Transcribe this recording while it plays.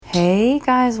Hey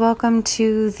guys, welcome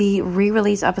to the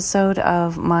re-release episode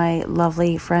of my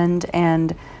lovely friend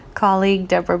and colleague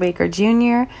Deborah Baker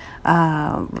Jr.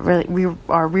 We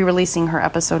are re-releasing her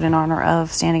episode in honor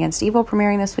of Stand Against Evil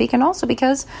premiering this week, and also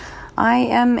because I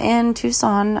am in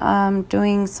Tucson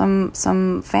doing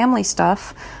some family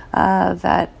stuff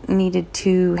that needed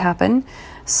to happen.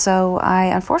 So I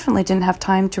unfortunately didn't have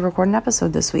time to record an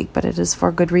episode this week, but it is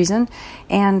for good reason.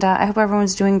 And I hope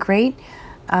everyone's doing great.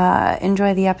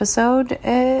 Enjoy the episode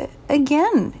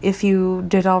again, if you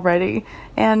did already.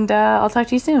 And I'll talk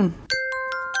to you soon.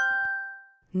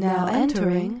 Now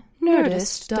entering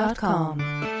Nerdist.com.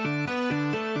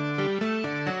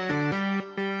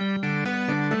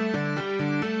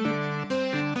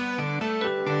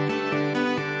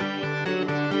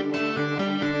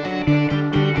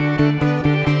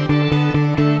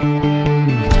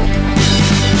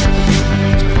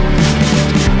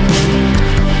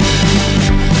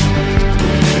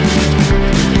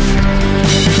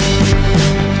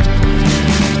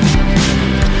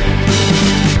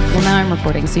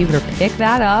 Recording, so you better pick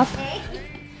that up.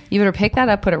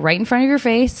 Put it right in front of your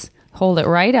face, hold it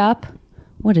right up.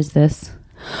 What is this?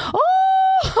 Oh,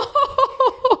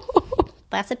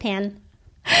 that's a pin.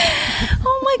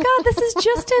 Oh my god, this is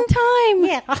just in time.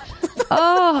 Yeah.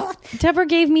 Oh, Deborah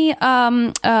gave me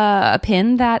a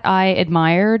pin that I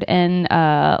admired and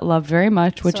loved very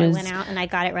much, which so is I went out and I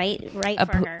got it right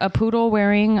for her. A poodle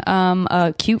wearing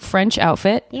a cute French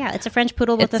outfit. Yeah, it's a French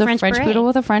poodle with a French beret. Poodle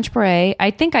with a French beret.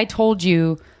 I think I told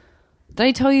you. Did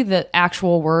I tell you the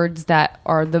actual words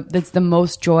that's the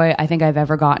most joy I think I've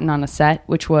ever gotten on a set,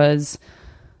 which was,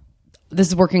 this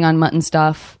is working on Mutton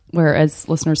Stuff, whereas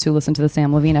listeners who listen to the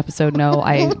Sam Levine episode know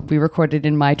we recorded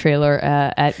in my trailer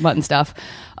at Mutton Stuff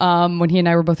when he and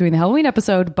I were both doing the Halloween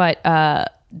episode, but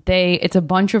it's a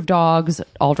bunch of dogs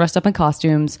all dressed up in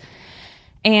costumes,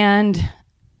 and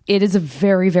it is a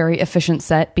very, very efficient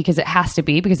set because it has to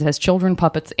be, because it has children,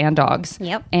 puppets, and dogs.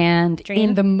 Yep. And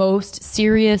in the most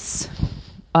serious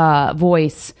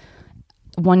voice,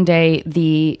 one day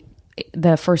the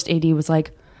first AD was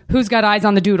like, "Who's got eyes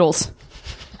on the doodles?"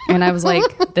 And I was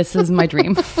like, this is my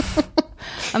dream.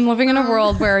 I'm living in a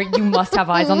world where you must have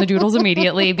eyes on the doodles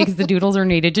immediately because the doodles are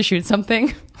needed to shoot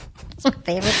something. It's my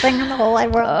favorite thing in the whole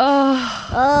wide world.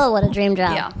 Oh, what a dream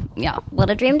job. Yeah.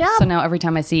 What a dream job. So now every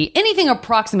time I see anything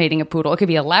approximating a poodle, it could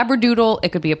be a Labradoodle, it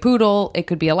could be a poodle, it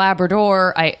could be a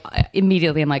Labrador, I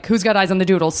immediately am like, who's got eyes on the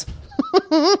doodles?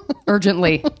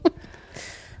 Urgently.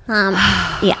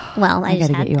 Yeah, well, I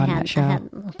gotta get you on that show.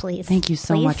 Please. Thank you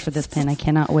so much for this pin. I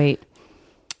cannot wait.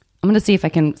 I'm going to see if I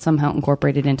can somehow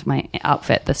incorporate it into my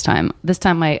outfit this time. This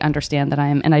time I understand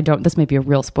that this may be a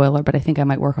real spoiler, but I think I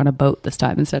might work on a boat this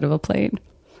time instead of a plane.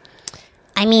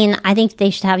 I mean, I think they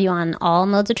should have you on all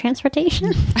modes of transportation.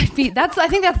 I think that's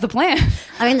the plan.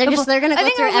 I mean, they're going to go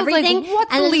through everything,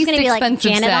 what's and the it's least going to be like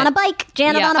expensive Janet set? on a bike,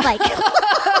 on a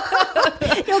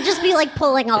bike. You'll just be like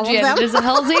pulling all of them. Janet is a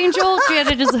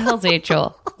Hell's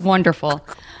Angel. Wonderful.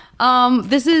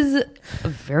 This is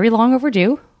very long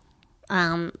overdue.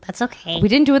 That's okay. We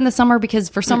didn't do it in the summer because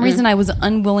for some reason I was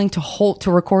unwilling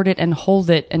to record it and hold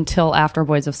it until after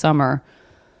Boys of Summer.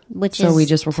 So we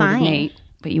just recorded fine. Nate.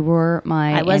 But you were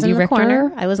I was Andy in the Richter.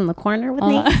 corner. I was in the corner with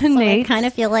Nate. So I kind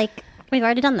of feel like we've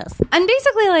already done this. And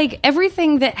basically, like,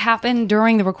 everything that happened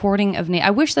during the recording of Nate,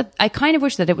 I kind of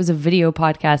wish that it was a video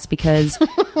podcast because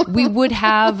we would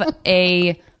have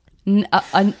a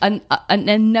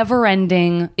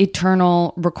never-ending,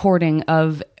 eternal recording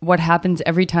of what happens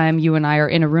every time you and I are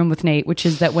in a room with Nate, which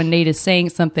is that when Nate is saying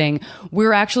something,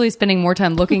 we're actually spending more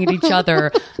time looking at each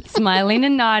other, smiling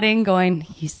and nodding, going,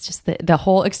 he's just, the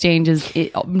whole exchange is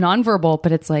nonverbal,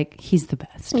 but it's like, he's the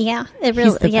best. Yeah, it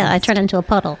really, I turn into a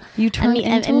puddle. You turn into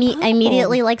a puddle. I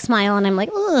immediately like smile and I'm like,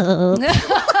 ugh.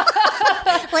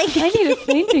 Like, I need a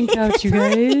fainting couch, you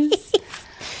guys.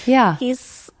 Yeah.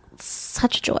 He's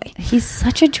such a joy. He's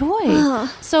such a joy.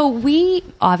 So we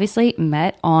obviously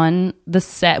met on the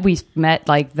set. We met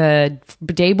like the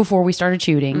day before we started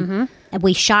shooting. Mm-hmm. And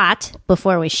we shot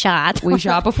before we shot. We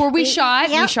shot before we shot.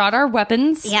 Yep. We shot our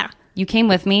weapons. Yeah. You came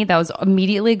with me. That was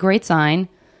immediately a great sign.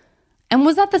 And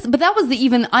was that this? But that was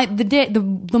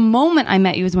the moment I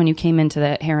met you was when you came into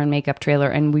the hair and makeup trailer,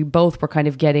 and we both were kind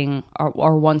of getting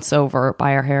our once over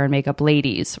by our hair and makeup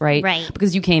ladies, right? Right.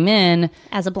 Because you came in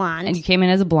as a blonde,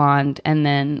 and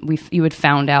then you had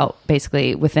found out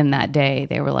basically within that day.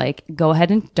 They were like, "Go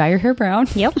ahead and dye your hair brown."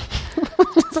 Yep.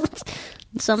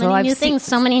 So many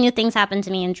new things happened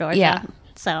to me in Georgia. Yeah.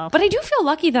 So, but I do feel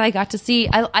lucky that I got to see.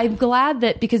 I'm glad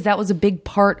that because that was a big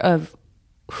part of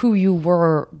who you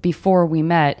were before we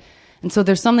met, And so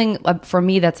there's something for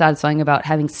me that's satisfying about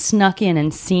having snuck in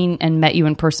and seen and met you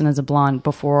in person as a blonde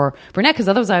before brunette, because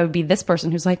otherwise I would be this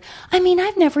person who's like, I mean,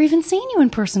 I've never even seen you in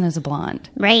person as a blonde.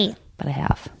 Right. But I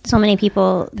have. So many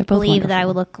people believe wonderful. that I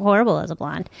would look horrible as a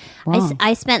blonde. Wrong.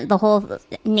 I spent the whole...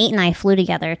 Nate and I flew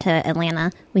together to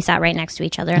Atlanta. We sat right next to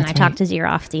each other, and I talked to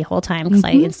Zeroff the whole time because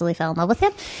I instantly fell in love with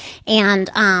him.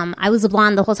 And I was a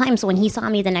blonde the whole time, so when he saw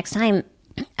me the next time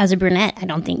as a brunette, I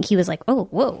don't think he was like, "Oh,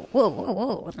 whoa, whoa, whoa,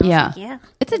 whoa." And I was like, yeah,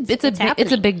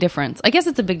 it's a big difference. I guess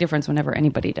it's a big difference whenever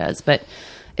anybody does, but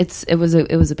it was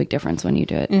a big difference when you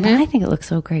do it. And I think it looks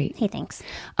so great. Hey, thanks.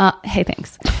 Hey,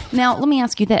 thanks. Now let me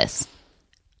ask you this: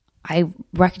 I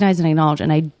recognize and acknowledge,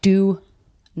 and I do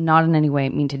not in any way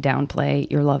mean to downplay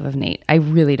your love of Nate. I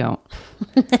really don't.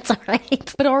 That's all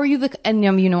right. But are you and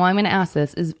I'm going to ask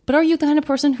this but are you the kind of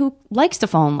person who likes to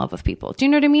fall in love with people? Do you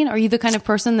know what I mean? Are you the kind of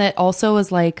person that also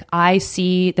is like, I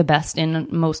see the best in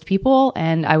most people,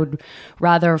 and I would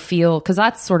rather feel, because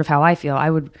that's sort of how I feel.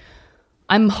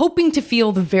 I'm hoping to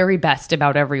feel the very best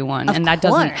about everyone, and that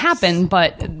doesn't happen,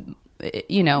 but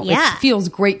it feels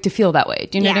great to feel that way.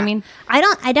 Do you know what I mean?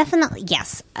 I definitely,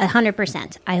 yes,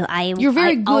 100%. You're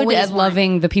very good at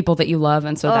loving the people that you love,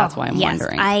 and so that's why I'm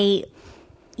wondering. I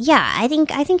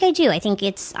think I do. I think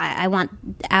I want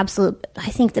absolute,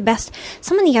 I think the best.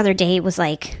 Someone the other day was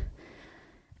like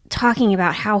talking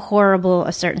about how horrible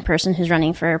a certain person who's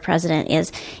running for president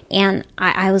is. And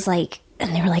I was like,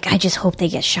 and they were like, I just hope they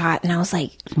get shot. And I was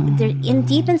like, they're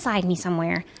deep inside me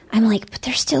somewhere, I'm like, but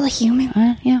they're still a human.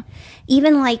 Yeah.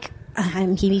 Even like,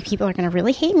 maybe people are going to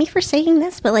really hate me for saying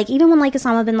this, but like, even when like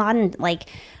Osama bin Laden like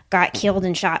got killed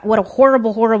and shot, what a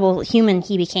horrible, horrible human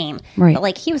he became. Right. But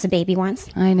like, he was a baby once.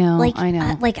 I know. Like, I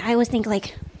know. Like, I always think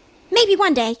like, maybe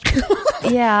one day.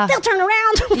 Yeah. They'll turn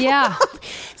around. Yeah.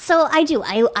 So I do.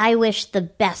 I wish the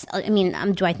best. I mean,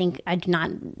 do I think I do not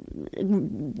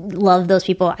love those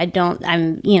people? I don't.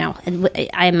 I'm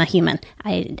a human.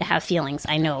 I have feelings.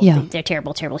 I know they're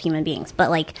terrible, terrible human beings. But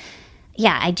like,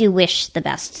 yeah, I do wish the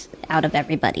best out of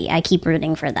everybody. I keep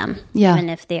rooting for them, even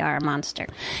if they are a monster.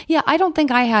 Yeah, I don't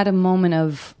think I had a moment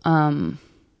of.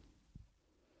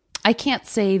 I can't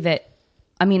say that.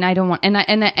 I mean, I don't want, and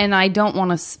I don't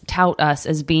want to tout us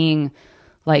as being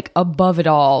like above it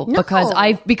all,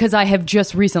 because I have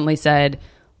just recently said,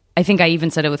 I think I even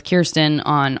said it with Kirsten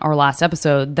on our last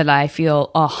episode, that I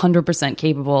feel 100%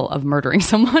 capable of murdering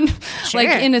someone. Sure.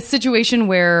 Like in a situation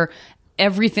where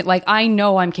everything, like I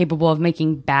know I'm capable of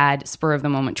making bad spur of the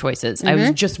moment choices. I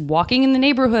was just walking in the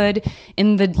neighborhood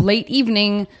in the late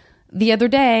evening the other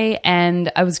day,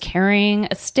 and I was carrying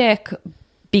a stick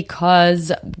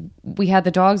because we had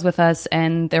the dogs with us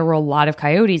and there were a lot of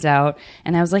coyotes out.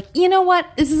 And I was like, you know what?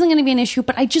 This isn't going to be an issue,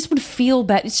 but I just would feel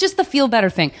better. It's just the feel better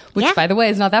thing, which by the way,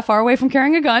 is not that far away from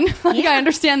carrying a gun. I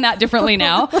understand that differently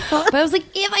now. But I was like,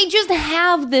 if I just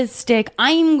have this stick,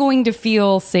 I'm going to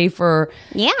feel safer.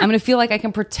 Yeah. I'm going to feel like I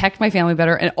can protect my family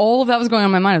better. And all of that was going on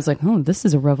in my mind. I was like, oh, this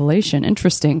is a revelation.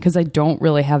 Interesting. Because I don't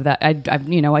really have that.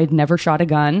 I'd never shot a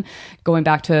gun going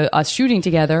back to us shooting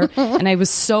together. And I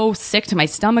was so sick to my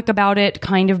stomach about it,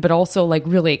 kind of, but also like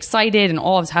really excited, and I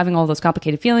was having all those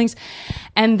complicated feelings.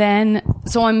 And then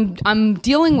so I'm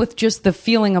dealing with just the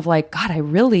feeling of like, God, I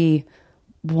really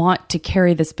want to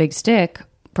carry this big stick,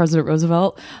 President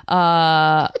Roosevelt,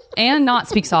 and not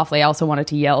speak softly. I also wanted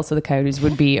to yell so the coyotes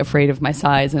would be afraid of my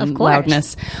size and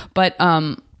loudness. But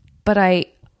I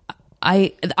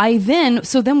then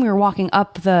we were walking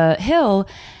up the hill,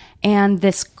 and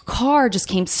this car just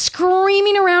came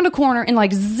screaming around a corner and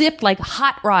like zipped like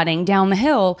hot rodding down the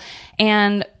hill,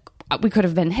 and we could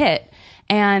have been hit.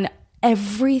 And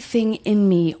everything in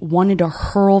me wanted to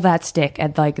hurl that stick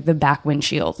at like the back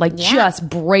windshield, like just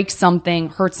break something,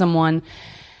 hurt someone.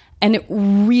 And it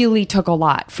really took a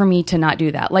lot for me to not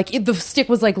do that. Like the stick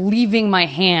was like leaving my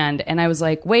hand, and I was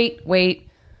like, wait.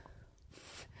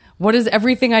 What is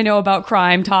everything I know about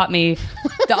crime taught me?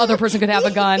 The other person could have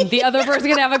a gun. The other person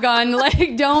could have a gun.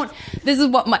 Like, don't. This is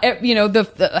what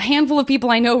the handful of people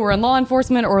I know who are in law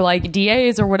enforcement or like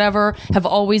DAs or whatever have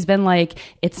always been like,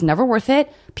 it's never worth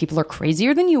it. People are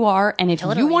crazier than you are. And if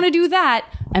you want to do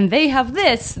that and they have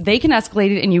this, they can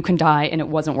escalate it and you can die, and it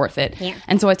wasn't worth it. Yeah.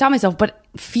 And so I taught myself, but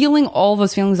feeling all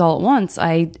those feelings all at once,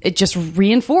 it just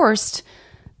reinforced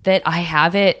that I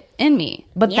have it in me.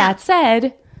 But that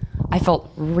said, I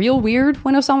felt real weird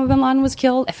when Osama bin Laden was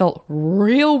killed. I felt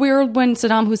real weird when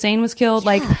Saddam Hussein was killed.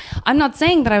 Like, I'm not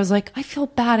saying that I was like, I feel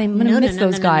bad, I'm going to miss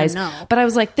those guys. No. But I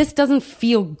was like, this doesn't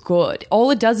feel good. All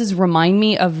it does is remind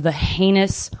me of the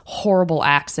heinous, horrible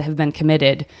acts that have been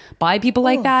committed by people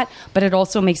like that. But it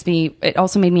also made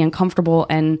me uncomfortable,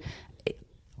 and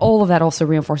all of that also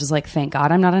reinforces, like, thank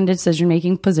God I'm not in a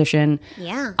decision-making position.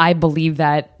 Yeah. I believe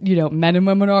that, men and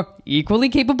women are equally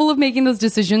capable of making those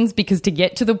decisions, because to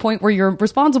get to the point where you're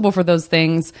responsible for those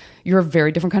things, you're a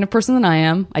very different kind of person than I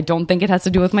am. I don't think it has to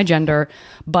do with my gender,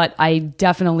 but I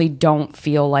definitely don't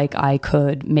feel like I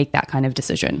could make that kind of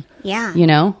decision. Yeah.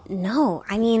 No,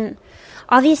 I mean,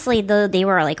 obviously they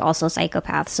were like also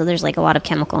psychopaths, so there's like a lot of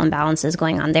chemical imbalances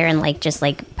going on there, and like just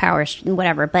like power,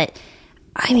 whatever. But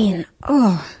I mean,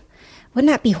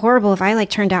 wouldn't that be horrible if I like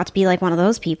turned out to be like one of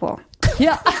those people?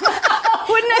 Yeah.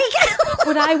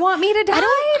 Would I want me to die?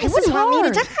 I wouldn't want me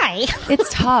to die.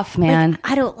 It's tough, man.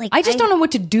 I just don't know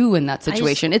what to do in that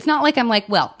situation. It's not like I'm like,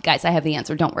 well, guys, I have the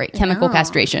answer. Don't worry. Chemical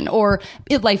castration or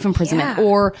life imprisonment. Yeah.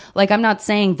 Or like, I'm not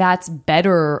saying that's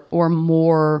better or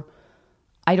more.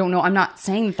 I don't know. I'm not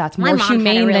saying that's more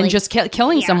humane than just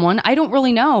killing someone. I don't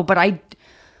really know, but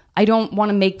I don't want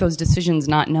to make those decisions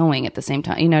not knowing at the same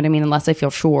time. You know what I mean? Unless I feel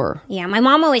sure. Yeah, my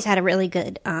mom always had a really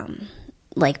good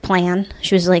like plan.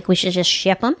 She was like, we should just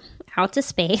ship them out to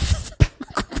space.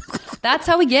 That's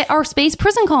how we get our space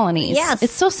prison colonies. Yes.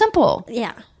 It's so simple.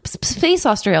 Yeah. Space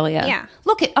Australia. Yeah.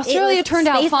 Look, Australia turned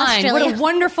out fine. Australia. What a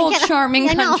wonderful, charming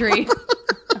country.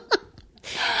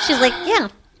 She's like, yeah.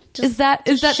 Is that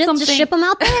something? Just ship them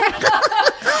out there.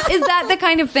 Is that the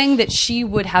kind of thing that she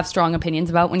would have strong opinions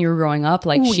about when you were growing up?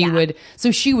 Like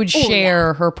she would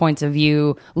share her points of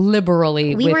view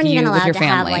liberally with you, with your family. We weren't even allowed to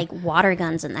have like water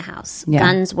guns in the house. Yeah.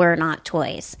 Guns were not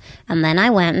toys. And then I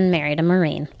went and married a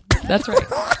Marine. That's right.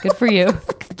 Good for you.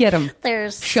 Get them.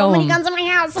 There's so many guns in my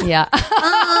house. Yeah.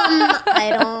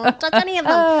 I don't touch any of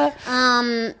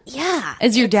them. Yeah.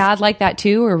 Is your dad like that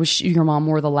too, or was your mom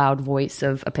more the loud voice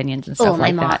of opinions and stuff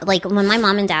like that? Like when my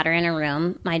mom and dad are in a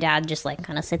room, my dad just like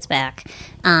kind of sits back.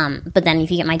 But then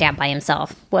if you get my dad by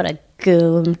himself, what a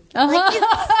goon! Like, he's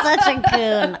such a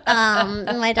goon.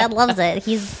 And my dad loves it.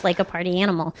 He's like a party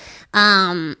animal.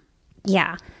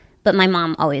 Yeah. But my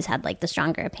mom always had like the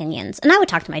stronger opinions, and I would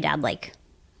talk to my dad like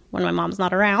when my mom's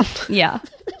not around. Yeah,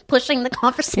 pushing the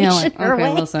conversation her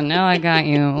way. Listen, now I got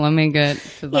you. Let me get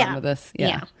to the bottom of this.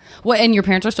 Yeah. Well, and your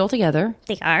parents are still together.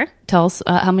 They are. Tell us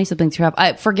how many siblings you have.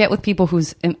 I forget with people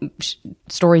whose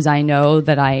stories I know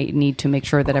that I need to make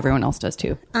sure that everyone else does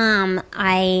too.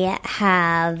 I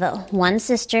have one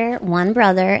sister, one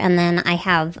brother, and then I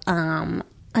have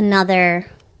another.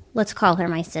 Let's call her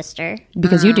my sister.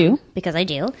 Because you do. Because I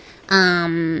do.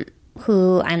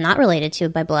 Who I'm not related to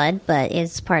by blood, but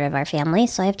is part of our family.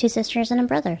 So I have two sisters and a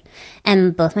brother.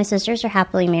 And both my sisters are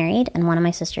happily married. And one of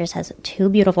my sisters has two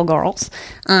beautiful girls.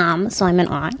 So I'm an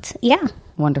aunt. Yeah.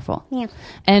 Wonderful. Yeah.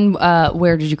 And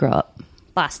where did you grow up?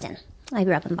 Boston. I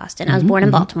grew up in Boston. I was born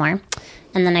in Baltimore.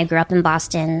 And then I grew up in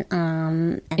Boston.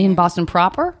 In Boston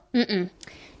proper?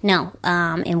 No.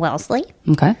 In Wellesley.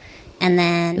 Okay. And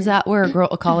then... Is that where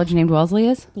a college named Wellesley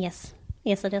is? Yes.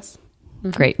 Yes, it is.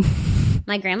 Mm-hmm. Great.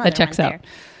 My grandmother that checks went out.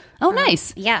 there. Oh,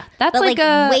 nice. Yeah. That's but like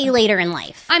way later in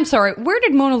life. I'm sorry. Where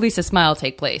did Mona Lisa Smile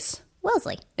take place?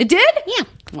 Wellesley. It did? Yeah.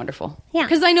 Wonderful. Yeah.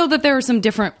 Because I know that there are some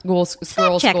different schools.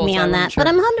 Check me on that. Sure.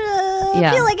 But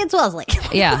I feel like it's Wellesley.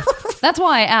 Yeah. That's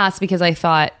why I asked, because I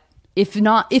thought, if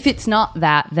it's not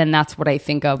that, then that's what I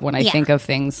think of when I think of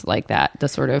things like that. The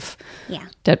sort of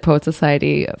Dead Poet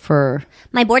Society for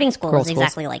my boarding school was schools.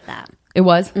 Exactly like that. It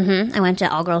was? Mm-hmm. I went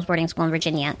to all-girls boarding school in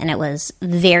Virginia, and it was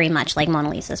very much like Mona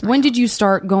Lisa's. When did you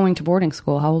start going to boarding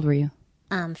school? How old were you?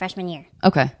 Freshman year.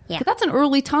 Okay. Yeah. But that's an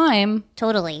early time.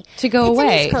 Totally. To go away.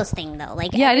 It's an East Coast thing, though.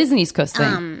 Like, yeah, it is an East Coast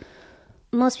thing.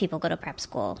 Most people go to prep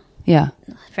school. Yeah.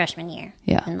 Freshman year.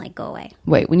 Yeah. And, like, go away.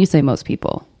 Wait, when you say most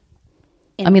people...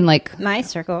 I mean, like... My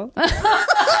circle.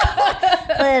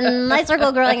 In my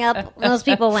circle growing up, most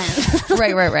people went.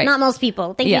 Right. Not most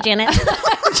people. Thank you, Janet.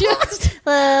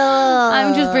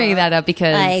 I'm just bringing that up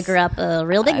because... I grew up a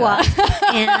real big walk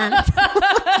and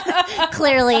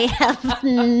clearly have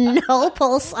no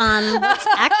pulse on what's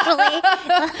actually...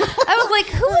 I was like,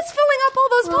 who is filling up all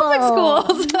those public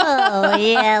schools? Oh,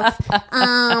 yes.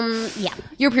 Yeah.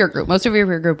 Your peer group. Most of your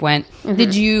peer group went. Mm-hmm.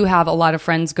 Did you have a lot of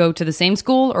friends go to the same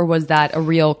school, or was that a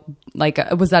real...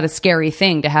 was that a scary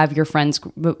thing to have your friends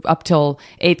up till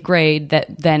 8th grade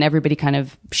that then everybody kind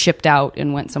of shipped out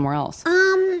and went somewhere else?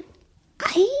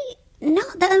 No,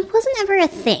 that wasn't ever a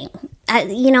thing.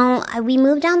 We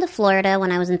moved down to Florida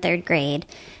when I was in 3rd grade,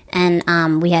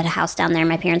 and we had a house down there.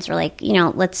 My parents were like,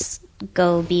 let's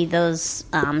go be those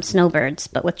snowbirds,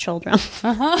 but with children.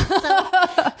 So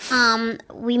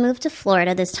we moved to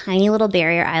Florida, this tiny little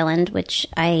barrier island, which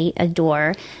I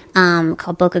adore,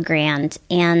 called Boca Grande,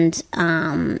 and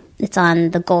it's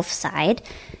on the Gulf side.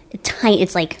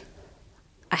 It's like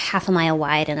a half a mile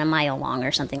wide and a mile long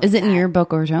or something. Is it near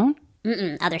Boca Raton?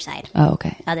 Other side. Oh,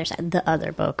 okay. Other side. The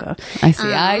other Boca. I see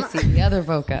the other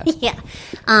Boca. Yeah.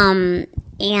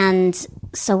 And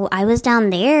so I was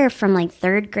down there from like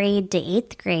 3rd grade to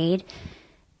 8th grade,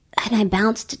 and I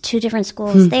bounced to 2 different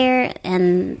schools there.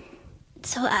 And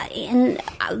so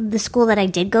the school that I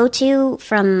did go to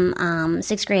from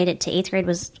 6th grade to 8th grade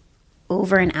was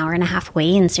over an hour and a half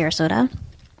away in Sarasota.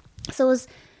 So it was,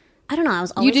 I don't know, I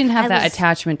was always... You didn't have that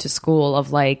attachment to school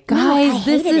of like, guys,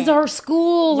 this is our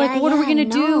school. Yeah, like, what are we going to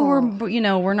do?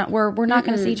 We're not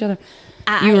going to see each other.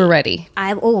 You were ready.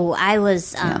 I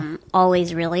was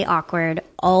always really awkward,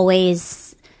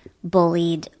 always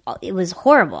bullied. It was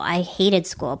horrible. I hated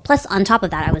school. Plus, on top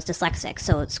of that, I was dyslexic,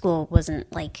 so school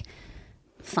wasn't like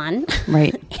fun,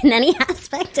 right? In any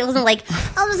aspect. It wasn't like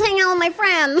I'll just hang out with my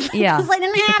friends. Yeah, because I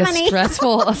didn't have any.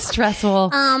 Stressful.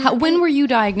 When were you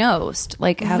diagnosed?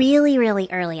 Like really, really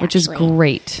early, which is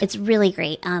great. It's really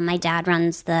great. My dad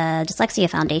runs the Dyslexia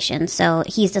Foundation, so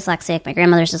he's dyslexic. My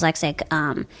grandmother's dyslexic.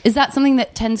 Is that something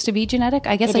that tends to be genetic?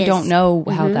 I guess I don't know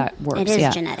how that works. It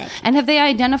is genetic. And have they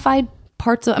identified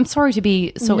parts of... I'm sorry to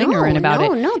be so ignorant about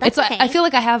it. No, that's okay. I feel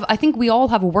like I think we all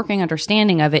have a working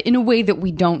understanding of it in a way that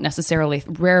we don't necessarily,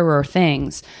 rarer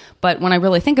things. But when I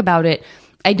really think about it,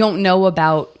 I don't know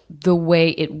about the way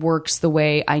it works the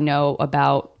way I know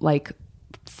about like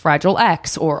Fragile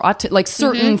X or like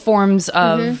certain forms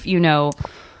of,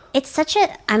 It's such a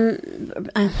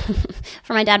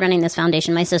for my dad running this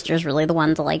foundation, my sister is really the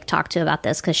one to like talk to about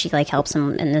this because she like helps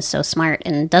him and is so smart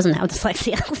and doesn't have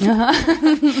dyslexia.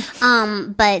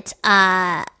 But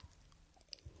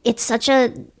it's such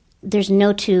a... There's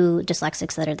no 2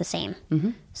 dyslexics that are the same.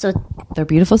 So they're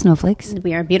beautiful snowflakes.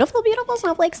 We are beautiful, beautiful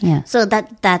snowflakes. Yeah. So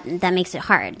that makes it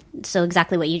hard. So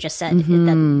exactly what you just said.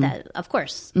 That of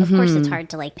course it's hard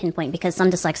to like pinpoint because some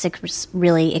dyslexics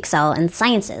really excel in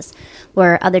sciences,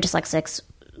 where other dyslexics,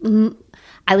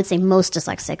 I would say most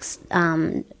dyslexics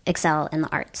excel in the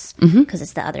arts because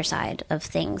it's the other side of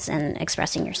things and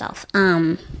expressing yourself.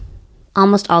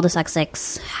 Almost all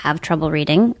dyslexics have trouble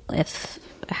reading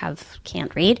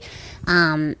can't read.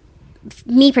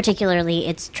 Me particularly,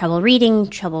 it's trouble reading,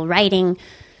 trouble writing,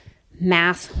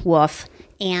 math, woof.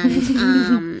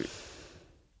 And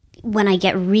when I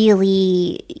get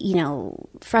really,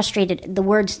 frustrated, the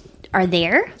words are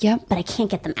there, but I can't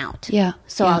get them out. Yeah.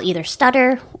 So I'll either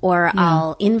stutter or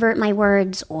I'll invert my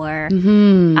words or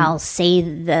I'll say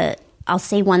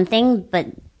one thing, but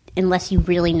unless you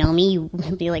really know me, you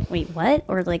will be like, wait, what?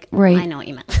 Or like, right. I know what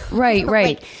you meant. Right.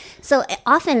 Like, so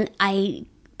often I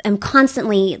am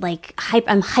constantly like,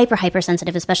 I'm hyper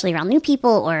sensitive, especially around new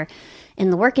people or in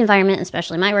the work environment,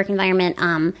 especially my work environment.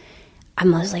 I'm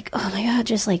always like, oh my God,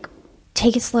 just like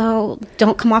take it slow.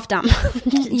 Don't come off dumb.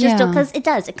 Because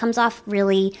it comes off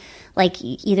really like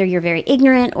either you're very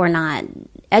ignorant or not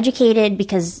educated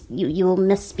because you will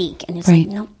misspeak and it's like,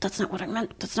 no, that's not what I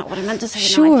meant. That's not what I meant to say.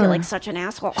 Sure. Now I feel like such an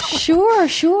asshole.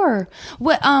 Sure.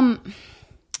 What,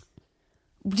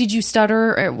 did you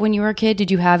stutter when you were a kid?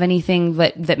 Did you have anything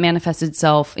that manifested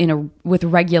itself with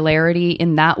regularity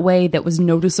in that way that was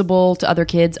noticeable to other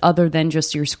kids other than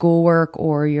just your schoolwork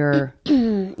or your...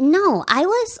 No, I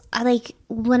was like,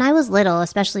 when I was little,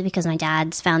 especially because my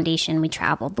dad's foundation, we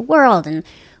traveled the world and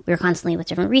we were constantly with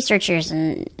different researchers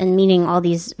and meeting all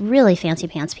these really fancy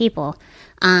pants people.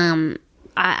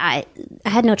 I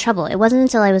had no trouble. It wasn't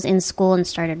until I was in school and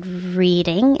started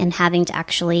reading and having to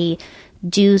actually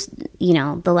do,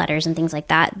 the letters and things like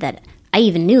that I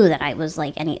even knew that I was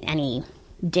like any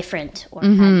different or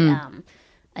had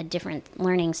a different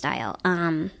learning style.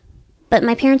 But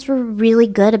my parents were really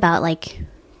good about like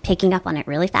picking up on it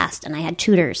really fast. And I had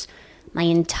tutors my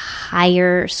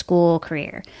entire school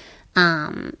career.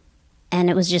 And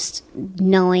it was just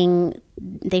knowing,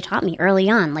 they taught me early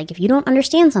on, like if you don't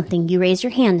understand something, you raise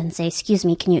your hand and say, excuse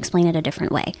me, can you explain it a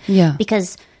different way? Yeah.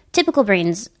 Because typical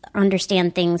brains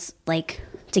understand things like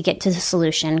to get to the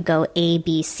solution, go A,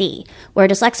 B, C, where a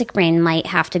dyslexic brain might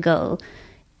have to go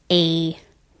A,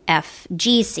 F,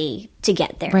 G, C to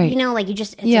get there. Right. Like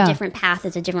it's a different path,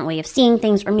 it's a different way of seeing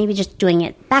things, or maybe just doing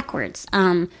it backwards.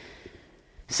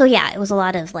 So yeah, it was a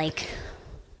lot of like,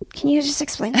 can you just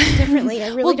explain it differently? I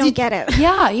really don't get it.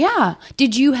 Yeah.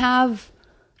 Did you have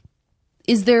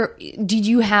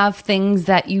things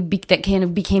that that kind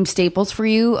of became staples for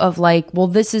you of like, well,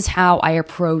 this is how I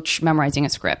approach memorizing a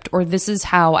script, or this is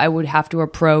how I would have to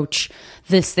approach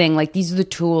this thing. Like these are the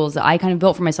tools that I kind of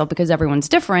built for myself because everyone's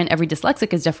different. Every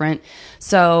dyslexic is different.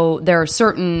 So there are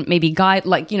certain maybe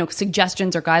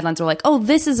suggestions or guidelines are like, oh,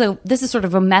 this is sort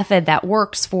of a method that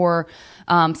works for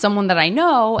someone that I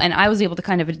know, and I was able to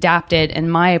kind of adapt it, and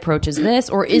my approach is this?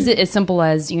 Or is it as simple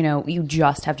as, you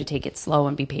just have to take it slow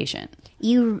and be patient?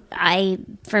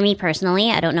 For me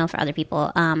personally, I don't know for other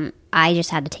people, I just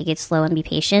had to take it slow and be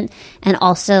patient, and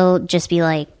also just be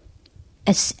like,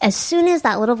 as soon as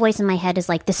that little voice in my head is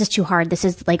like, this is too hard, this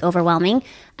is like overwhelming,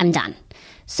 I'm done.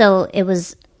 So it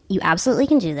was, you absolutely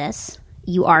can do this.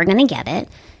 You are going to get it.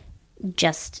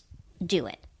 Just do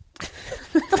it.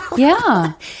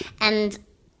 Yeah. And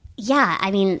yeah, I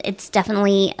mean, it's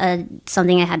definitely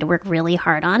something I had to work really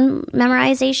hard on,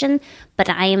 memorization, but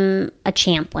I'm a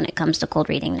champ when it comes to cold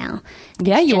reading now.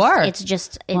 Yeah, you are. It's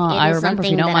just, well, I remember, if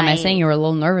you don't mind my saying, you were a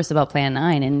little nervous about Plan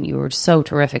 9, and you were so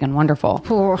terrific and wonderful.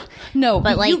 No,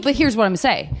 but here's what I'm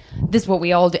saying. This is what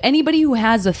we all do. Anybody who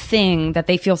has a thing that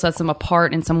they feel sets them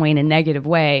apart in some way, in a negative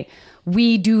way,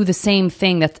 we do the same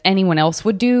thing that anyone else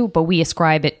would do, but we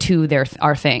ascribe it to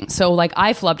our thing. So like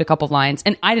I flubbed a couple of lines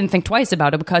and I didn't think twice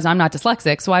about it because I'm not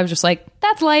dyslexic. So I was just like,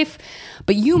 that's life.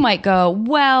 But you might go,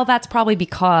 well, that's probably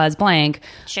because blank.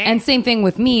 Sure. And same thing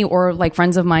with me, or like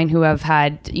friends of mine who have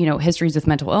had, histories with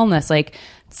mental illness. Like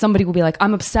somebody will be like,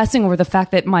 I'm obsessing over the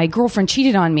fact that my girlfriend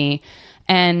cheated on me.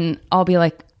 And I'll be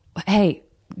like, hey,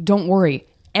 don't worry.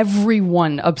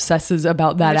 Everyone obsesses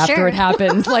about that after it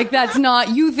happens. Like that's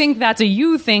not, you think that's a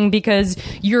you thing because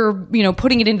you're,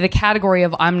 putting it into the category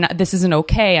of this isn't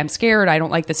okay. I'm scared. I don't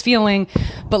like this feeling.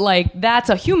 But like, that's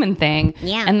a human thing.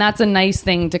 Yeah. And that's a nice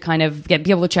thing to kind of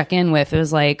be able to check in with. It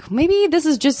was like, maybe this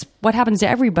is just what happens to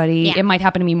everybody. Yeah. It might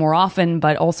happen to me more often,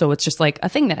 but also it's just like a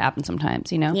thing that happens sometimes,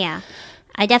 Yeah.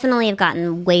 I definitely have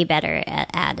gotten way better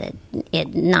at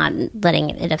it not letting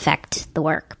it affect the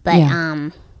work.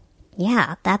 But,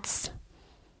 yeah, that's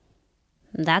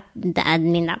my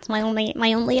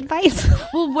only advice.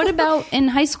 Well, what about in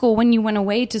high school when you went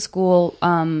away to school?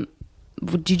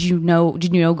 Did you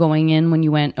know going in when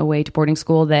you went away to boarding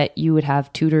school that you would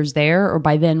have tutors there, or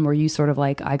by then were you sort of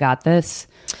like, I got this?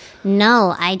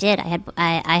 No, I did.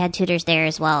 I had tutors there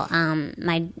as well.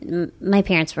 My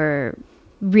parents were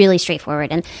really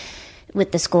straightforward and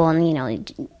with the school,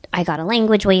 and I got a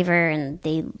language waiver, and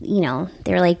they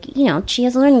were like, she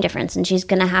has a learning difference and she's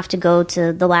going to have to go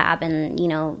to the lab and,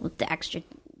 with the extra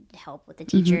help with the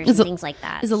teachers and things like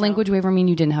that. Does a language waiver mean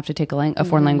you didn't have to take a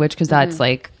foreign language? Because that's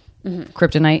like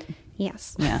kryptonite.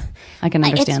 Yes. Yeah, I can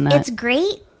understand that. It's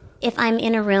great if I'm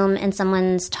in a room and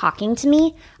someone's talking to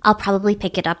me. I'll probably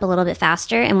pick it up a little bit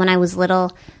faster. And when I was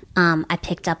little, I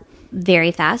picked up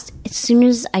very fast. As soon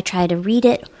as I try to read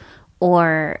it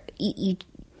or you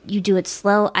do it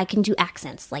slow, I can do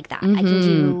accents like that. I can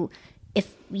do,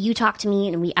 if you talk to me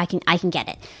and I can get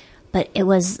it. But it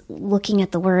was looking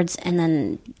at the words and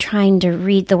then trying to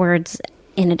read the words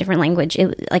in a different language.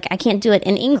 I can't do it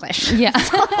in English. Yeah.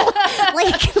 So,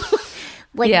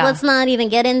 let's not even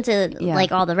get into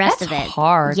all the rest of it. That's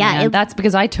hard. Yeah. That's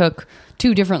because I took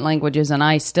 2 different languages and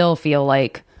I still feel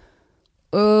like,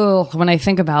 when I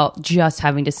think about just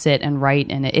having to sit and write,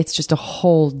 and it's just a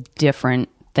whole different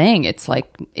thing. It's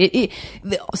like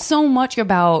so much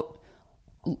about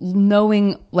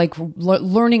knowing, like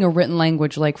learning a written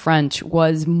language like French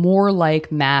was more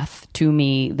like math to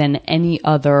me than any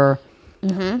other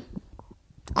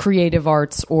creative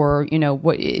arts or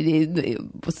what it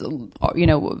was,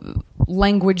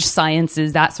 language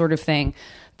sciences, that sort of thing.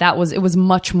 It was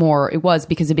much more. It was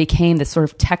because it became this sort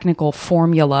of technical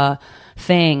formula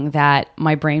thing that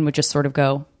my brain would just sort of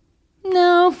go,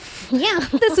 no,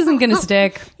 this isn't going to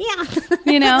stick. Yeah.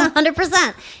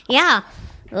 100%. Yeah.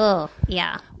 Oh,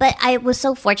 yeah. But I was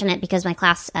so fortunate because my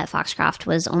class at Foxcroft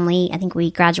was I think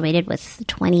we graduated with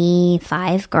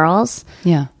 25 girls.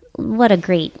 Yeah. What a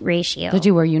great ratio. Did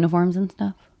you wear uniforms and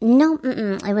stuff? No,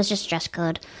 it was just dress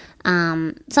code.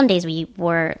 Some days we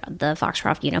wore the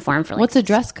Foxcroft uniform for What's the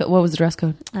dress code? What was the dress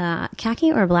code?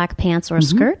 Khaki or black pants or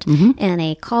skirt and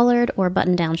a collared or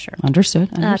button-down shirt. Understood.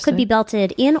 Could be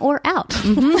belted in or out.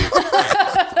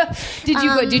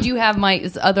 Did you have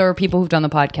other people who've done the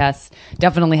podcast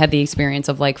definitely had the experience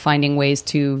of like finding ways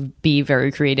to be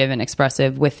very creative and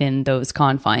expressive within those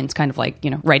confines, kind of like,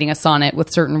 writing a sonnet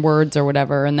with certain words or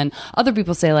whatever. And then other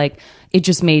people say like, it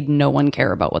just made no one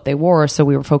care about what they wore. So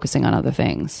we were focusing on other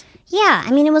things. Yeah.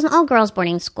 I mean, it was an all girls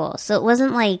boarding school. So it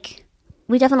wasn't like,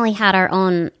 we definitely had our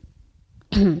own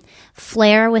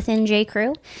flair within J.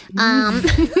 Crew.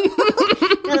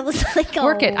 It was like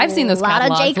Work it. I've seen those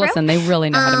catalogs. Listen, they really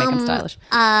know how to make them stylish.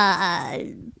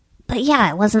 But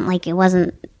yeah, it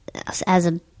wasn't as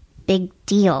a big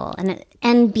deal.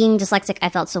 And being dyslexic, I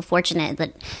felt so fortunate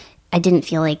that I didn't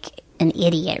feel like an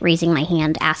idiot raising my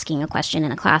hand asking a question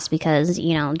in a class because,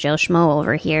 Joe Schmo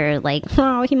over here, like,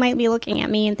 he might be looking at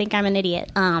me and think I'm an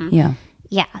idiot. I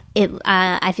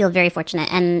feel very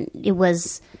fortunate. And it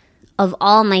was, of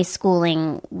all my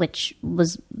schooling, which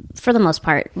was for the most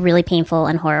part, really painful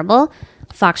and horrible.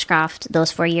 Foxcroft,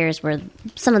 those 4 years were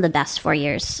some of the best 4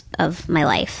 years of my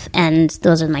life. And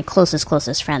those are my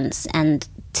closest friends. And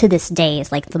to this day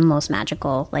is like the most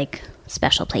magical, like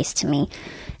special place to me.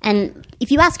 And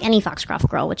if you ask any Foxcroft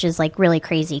girl, which is like really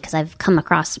crazy because I've come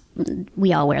across,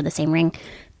 we all wear the same ring.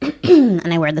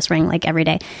 And I wear this ring like every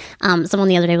day. Someone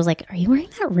the other day was like, "Are you wearing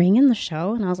that ring in the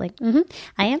show?" And I was like,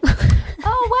 I am.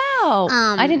 Oh,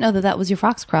 wow. I didn't know that was your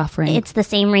Foxcroft ring. It's the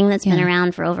same ring that's been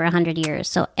around for over 100 years.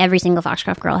 So every single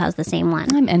Foxcroft girl has the same one.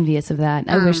 I'm envious of that.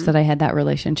 I wish that I had that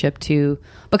relationship too,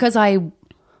 because I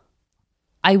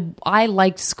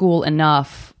liked school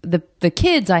enough. The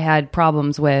kids I had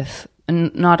problems with,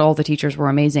 and not all the teachers were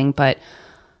amazing, but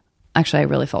actually I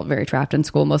really felt very trapped in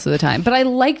school most of the time. But I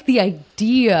liked the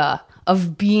idea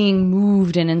of being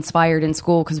moved and inspired in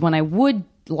school, because when I would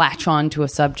latch on to a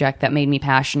subject that made me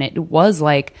passionate, it was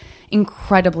like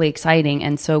incredibly exciting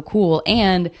and so cool.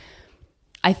 And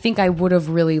I think I would have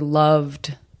really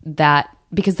loved that,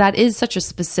 because that is such a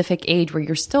specific age where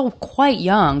you're still quite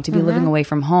young to be living away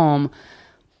from home,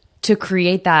 to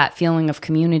create that feeling of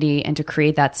community and to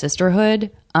create that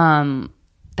sisterhood.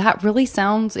 That really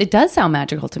it does sound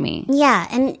magical to me. Yeah,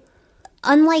 and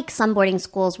unlike some boarding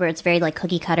schools where it's very like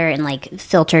cookie cutter and like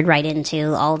filtered right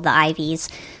into all of the Ivies,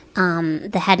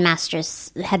 the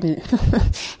headmistress at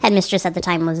the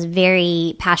time was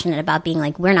very passionate about being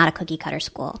like, we're not a cookie cutter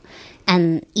school.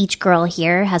 And each girl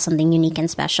here has something unique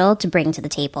and special to bring to the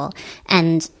table.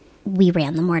 And we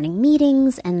ran the morning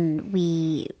meetings, and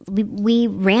we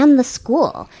ran the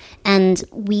school, and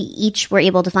we each were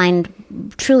able to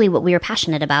find truly what we were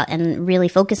passionate about and really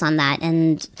focus on that.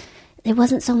 And it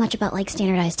wasn't so much about like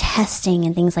standardized testing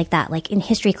and things like that. Like in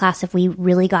history class, if we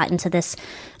really got into this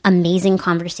amazing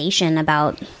conversation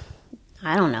about,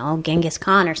 I don't know, Genghis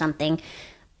Khan or something,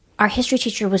 our history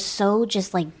teacher was so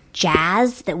just like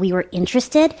jazzed that we were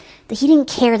interested that he didn't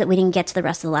care that we didn't get to the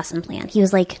rest of the lesson plan. He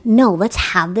was like, no, let's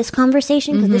have this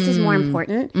conversation because this is more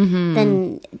important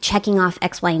than checking off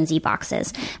X, Y, and Z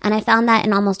boxes. And I found that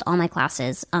in almost all my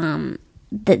classes,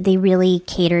 that they really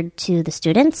catered to the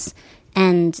students,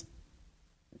 and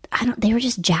they were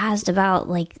just jazzed about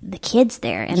like the kids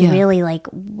there, and really like,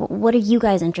 what are you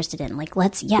guys interested in? Like,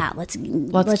 let's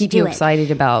keep you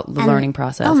excited about the learning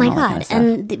process. Oh my and all God. That kind of stuff.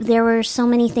 And there were so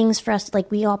many things for us.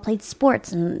 Like we all played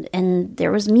sports, and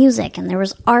there was music, and there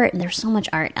was art, and there's so much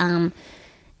art. And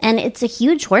it's a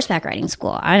huge horseback riding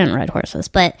school. I didn't ride horses,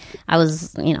 but I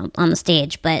was, on the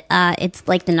stage, but, it's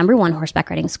like the #1 horseback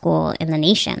riding school in the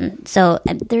nation. So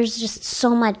there's just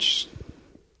so much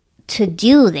to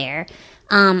do there.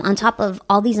 On top of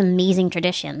all these amazing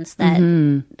traditions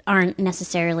that aren't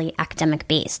necessarily academic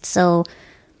based. So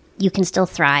you can still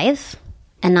thrive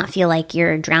and not feel like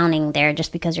you're drowning there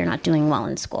just because you're not doing well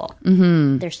in school.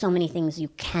 There's so many things you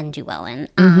can do well in.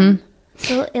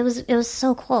 So it was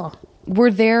so cool. Were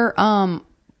there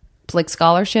like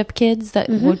scholarship kids that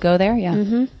would go there?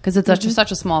 Yeah. Because it's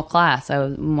such a small class. I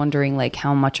was wondering like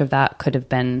how much of that could have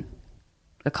been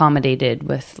accommodated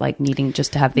with like needing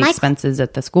just to have the expenses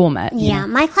at the school met. Yeah,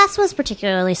 my class was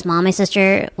particularly small. My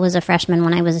sister was a freshman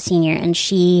when I was a senior, and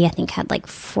she, I think, had like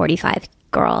 45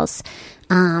 girls.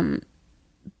 But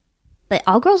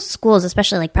all girls schools,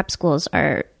 especially like prep schools,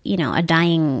 are, a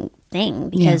dying thing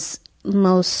because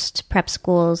most prep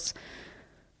schools,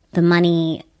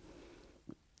 the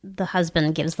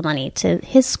husband gives the money to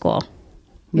his school,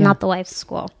 not the wife's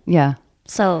school. Yeah.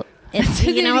 So it's,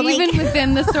 even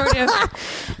within the sort of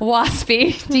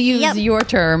waspy, to use your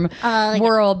term,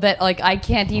 world that like I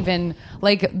can't even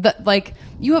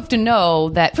you have to know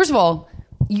that, first of all,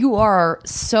 you are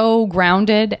so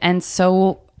grounded and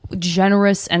so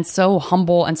generous and so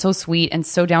humble and so sweet and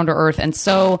so down to earth and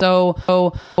so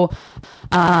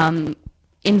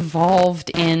involved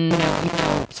in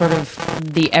sort of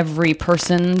the every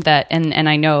person that and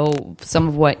I know some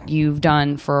of what you've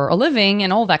done for a living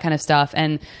and all that kind of stuff,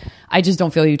 and I just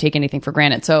don't feel you take anything for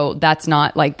granted. So that's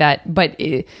not like that, but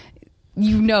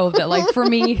that like for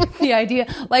me, the idea,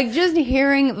 like just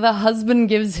hearing the husband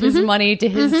gives his money to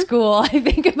his school, I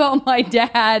think about my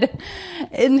dad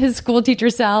in his school teacher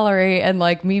salary and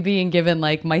like me being given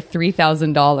like my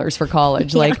 $3,000 for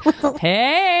college. Like,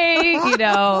 hey,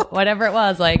 whatever it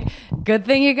was, like, good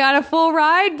thing you got a full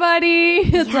ride, buddy.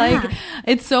 It's like,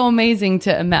 it's so amazing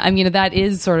to imagine. I mean, that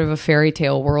is sort of a fairy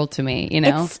tale world to me,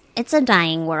 It's a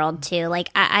dying world too. Like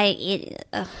I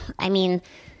mean,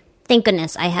 thank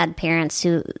goodness I had parents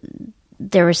who,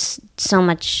 there was so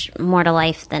much more to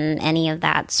life than any of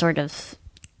that sort of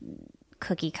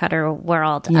cookie cutter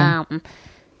world. Yeah.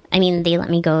 I mean, they let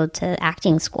me go to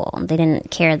acting school. They didn't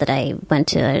care that I went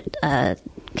to a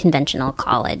conventional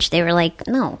college. They were like,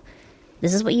 no,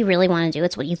 this is what you really want to do.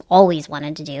 It's what you've always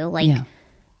wanted to do. Like,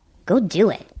 go do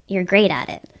it. You're great at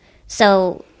it.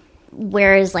 So,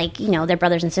 whereas, like, you know, their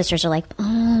brothers and sisters are like,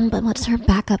 but what's her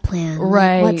backup plan?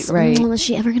 Right, like, right. Was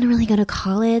she ever going to really go to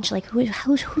college? Like,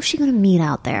 who's she going to meet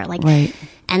out there? Like, Right.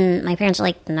 And my parents are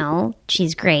like, no,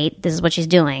 she's great. This is what she's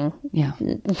doing. Yeah.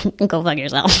 Go fuck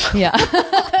yourself. Yeah.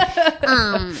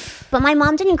 But my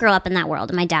mom didn't grow up in that world,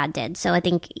 and my dad did. So I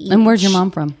think. And where's your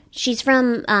mom from? She's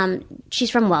from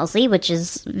Wellesley, which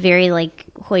is very like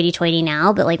hoity-toity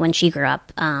now. But like when she grew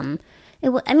up, it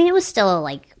was still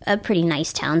like a pretty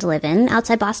nice town to live in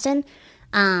outside Boston.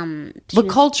 But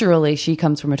culturally, she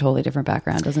comes from a totally different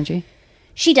background, doesn't she?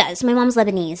 She does. My mom's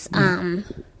Lebanese,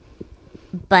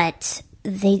 but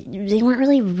they weren't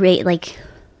really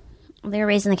they were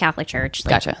raised in the Catholic Church,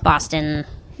 like Gotcha. Boston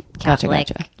Catholic,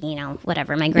 Gotcha. you know,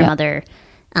 whatever. My grandmother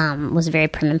was a very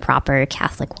prim and proper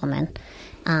Catholic woman,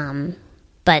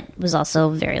 but was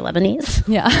also very Lebanese.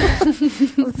 Yeah.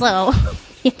 So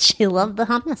she loved the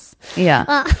hummus.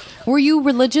 Yeah. Were you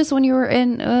religious when you were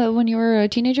a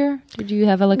teenager? Did you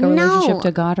have a relationship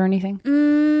to God or anything?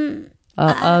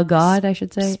 A God, I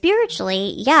should say.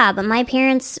 Spiritually, yeah. But my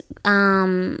parents,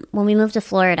 when we moved to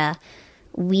Florida,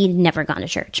 we'd never gone to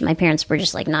church. My parents were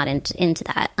just like not into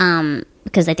that,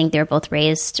 because I think they were both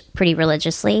raised pretty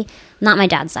religiously. Not my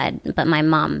dad's side, but my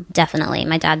mom definitely.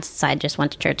 My dad's side just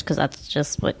went to church because that's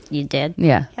just what you did.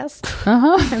 Yeah. Yes.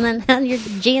 And then had your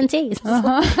G&Ts.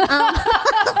 Sunday,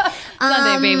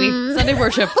 baby. Sunday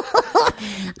worship.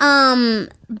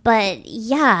 But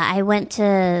yeah, I went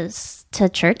to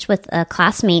church with a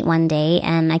classmate one day,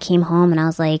 and I came home and I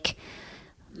was like,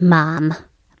 Mom,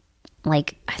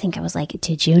 like, I think I was like,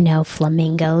 did you know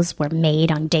flamingos were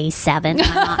made on day 7?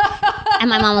 And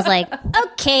my mom was like,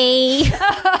 okay.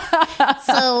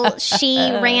 So she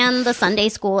ran the Sunday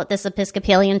school at this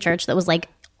Episcopalian church that was like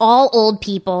all old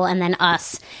people and then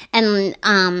us. And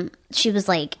she was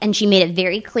like, and she made it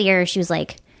very clear. She was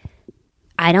like,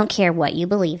 I don't care what you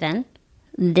believe in.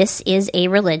 This is a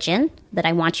religion that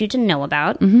I want you to know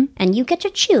about, and you get to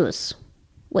choose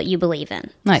what you believe in.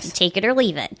 Nice. So take it or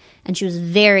leave it. And she was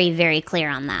very, very clear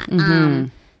on that.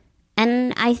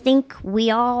 And I think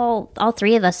we all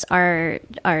three of us are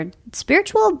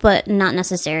spiritual, but not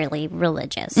necessarily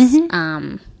religious.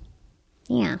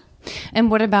 Yeah. And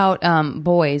what about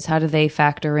boys? How do they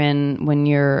factor in when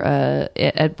you're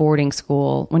at boarding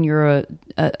school, when you're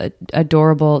a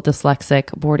adorable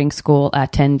dyslexic boarding school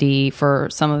attendee for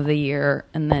some of the year,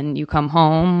 and then you come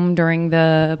home during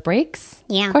the breaks?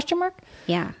 Yeah. Question mark?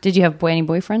 Yeah. Did you have any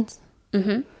boyfriends?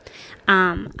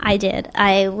 I did.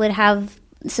 I would have.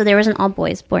 So there was an all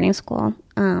boys boarding school.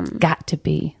 Got to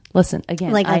be. Listen,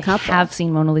 again, Like a I couple. have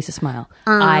seen Mona Lisa smile.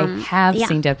 I have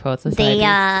seen Dead Poets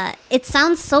Society. It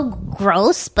sounds so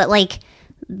gross, but like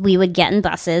we would get in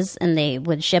buses and they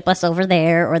would ship us over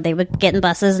there, or they would get in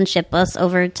buses and ship us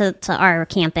over to our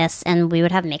campus, and we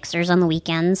would have mixers on the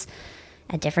weekends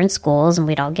at different schools, and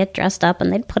we'd all get dressed up,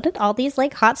 and they'd put it all these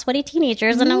like hot, sweaty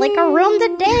teenagers in like a room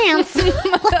to dance,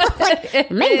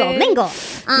 like mingle.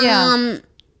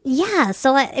 Yeah,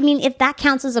 so I mean, if that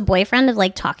counts as a boyfriend of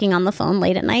like talking on the phone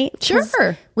late at night. 'Cause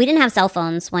Sure. we didn't have cell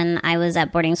phones when I was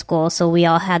at boarding school, so we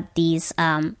all had these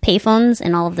payphones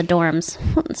in all of the dorms.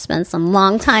 Spent some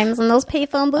long times in those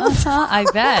payphone booths. I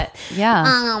bet.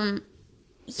 Yeah.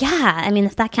 Yeah, I mean,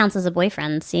 if that counts as a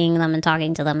boyfriend, seeing them and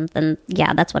talking to them, then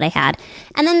yeah, that's what I had.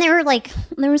 And then there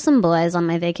were some boys on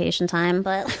my vacation time,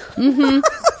 but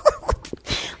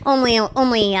only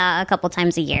a couple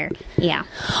times a year. Yeah.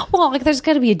 Well, like there's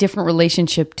got to be a different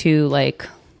relationship to like,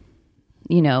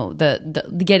 you know, the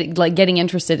getting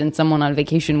interested in someone on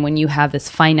vacation when you have this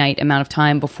finite amount of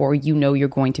time before you know you're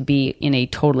going to be in a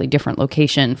totally different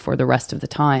location for the rest of the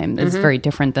time. It's very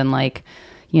different than like,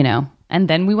 you know, and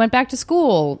then we went back to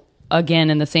school again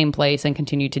in the same place and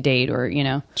continued to date, or, you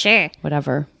know, Sure.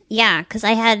 whatever. Yeah, because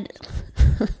I had.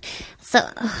 So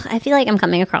I feel like I'm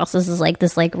coming across this as like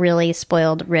this like really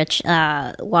spoiled, rich,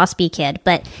 waspy kid.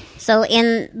 But so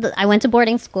I went to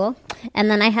boarding school, and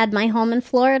then I had my home in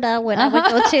Florida when I would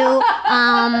go to,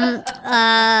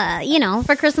 you know,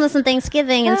 for Christmas and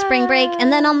Thanksgiving and spring break,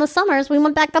 and then on the summers we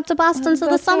went back up to Boston to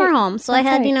the summer home. So I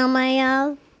had, you know,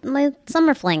 my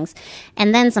summer flings,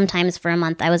 and then sometimes for a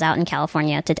month I was out in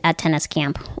California at tennis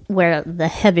camp where the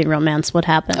heavy romance would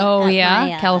happen. Oh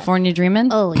yeah, California dreaming.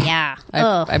 Oh yeah.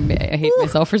 I hate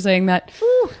myself for saying that.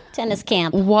 Tennis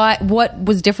camp. What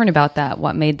was different about that?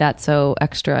 What made that so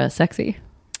extra sexy?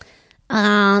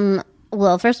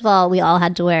 Well, first of all, we all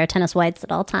had to wear tennis whites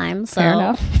at all times. So. Fair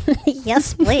enough.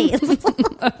 Yes, please.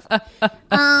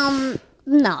 No,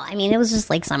 I mean, it was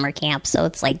just like summer camp, so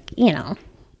it's like, you know,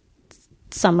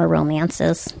 summer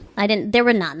romances. There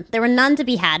were none. There were none to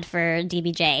be had for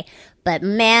DBJ. But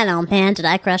man, oh man, did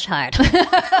I crush hard.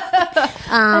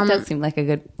 That does seem like a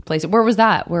good place. Where was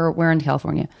that? Where in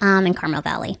California? In Carmel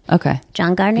Valley. Okay.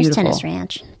 John Gardner's Beautiful. Tennis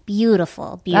Ranch.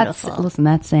 Beautiful, beautiful. Listen,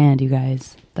 that sand, you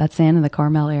guys. That sand in the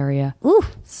Carmel area. Ooh.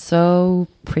 So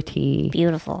pretty.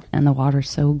 Beautiful. And the water's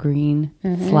so green /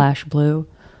 blue.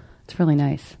 It's really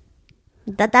nice.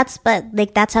 That's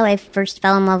how I first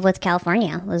fell in love with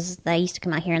California. Was that I used to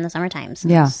come out here in the summer times.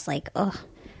 Yeah. It's like, oh,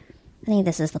 I think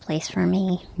this is the place for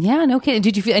me. Yeah, no kidding.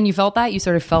 Did you feel, and you felt that? You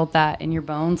sort of felt that in your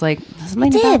bones? Like, there's something I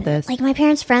did. about this. Like, my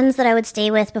parents' friends that I would stay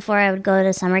with before I would go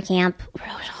to summer camp were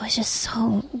always just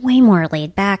so way more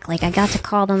laid back. Like, I got to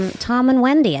call them Tom and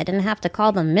Wendy. I didn't have to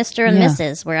call them Mr. and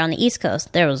Mrs. Where on the East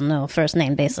Coast, there was no first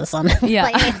name basis on it. Yeah.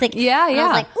 Yeah. I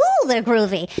was like, ooh, they're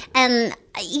groovy. And,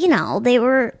 they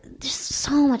were just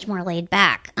so much more laid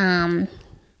back. I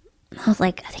was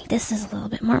like, I think this is a little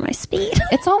bit more my speed.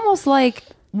 It's almost like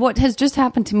what has just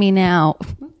happened to me now.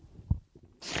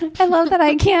 I love that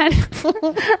I can't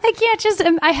just,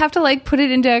 I have to like put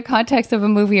it into a context of a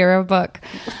movie or a book.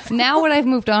 Now what I've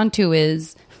moved on to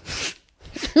is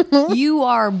you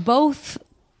are both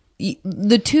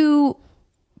the two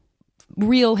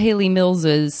real Haley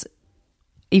Millses.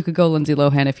 You could go Lindsay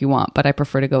Lohan if you want, but I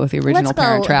prefer to go with the original Let's go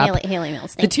Parent Trap. Haley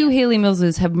Mills. The two Haley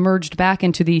Millses have merged back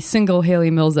into the single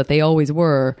Haley Mills that they always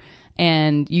were.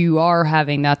 And you are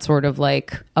having that sort of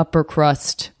like upper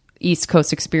crust East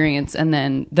Coast experience. And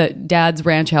then the dad's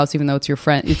ranch house, even though it's your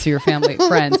family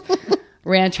friends,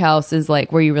 ranch house is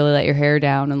like where you really let your hair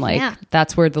down. And like,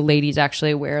 that's where the ladies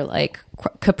actually wear like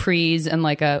capris and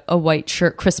like a white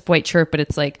shirt, crisp white shirt, but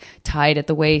it's like tied at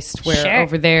the waist, where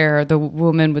over there the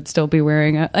woman would still be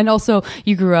wearing and also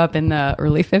you grew up in the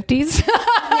early 50s.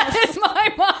 Yes. In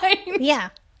my mind. Yeah.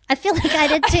 I feel like I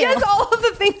did too. Because all of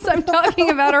the things I'm talking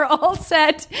about are all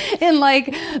set in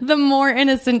like the more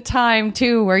innocent time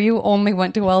too, where you only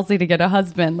went to Wellesley to get a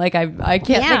husband. Like I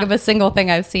can't think of a single thing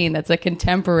I've seen that's a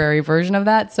contemporary version of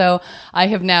that. So I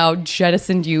have now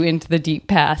jettisoned you into the deep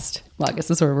past. Well, I guess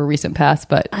it's sort of a recent past,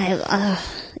 but I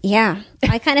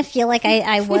kind of feel like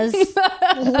I was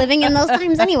living in those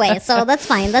times anyway, so that's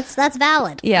fine. That's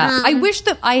valid. Yeah. I wish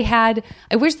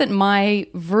that my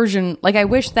version, like I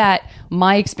wish that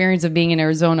my experience of being in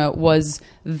Arizona was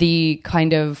the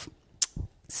kind of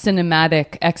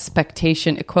cinematic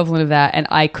expectation equivalent of that. And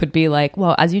I could be like,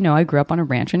 well, as you know, I grew up on a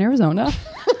ranch in Arizona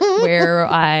where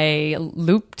I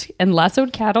looped and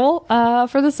lassoed cattle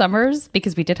for the summers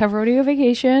because we did have rodeo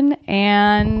vacation,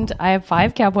 and I have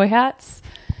 5 cowboy hats.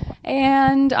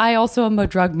 And I also am a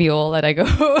drug mule that I go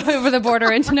over the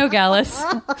border into Nogales.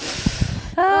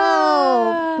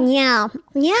 Yeah.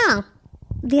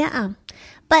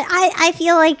 But I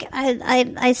feel like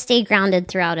I stayed grounded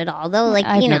throughout it all, though. Like,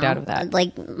 I have no doubt of that.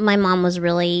 Like, my mom was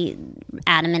really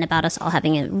adamant about us all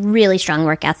having a really strong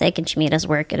work ethic, and she made us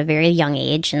work at a very young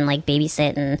age and like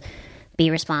babysit and be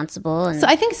responsible. And so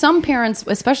I think some parents,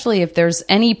 especially if there's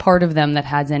any part of them that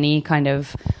has any kind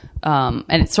of and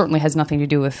it certainly has nothing to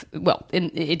do with, well,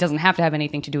 it doesn't have to have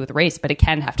anything to do with race, but it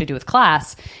can have to do with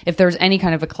class. If there's any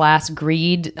kind of a class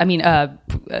greed, I mean,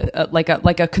 like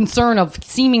a concern of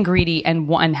seeming greedy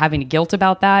and having guilt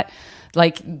about that,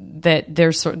 like that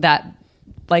there's that,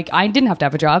 like I didn't have to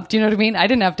have a job. Do you know what I mean? I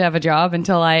didn't have to have a job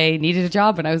until I needed a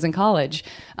job when I was in college.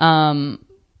 But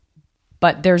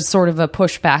there's sort of a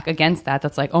pushback against that.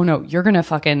 That's like, oh no, you're going to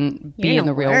fucking be in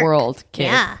the real world, kid.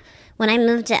 Yeah. When I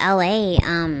moved to LA,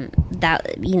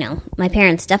 my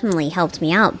parents definitely helped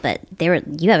me out, but you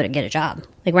have to get a job.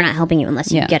 Like, we're not helping you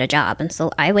unless you get a job. And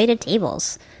so I waited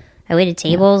tables.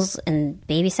 And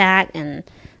babysat and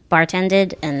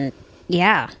bartended, and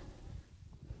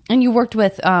And you worked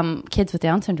with kids with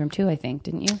Down syndrome too, I think,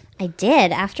 didn't you? I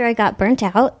did. After I got burnt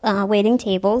out waiting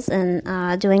tables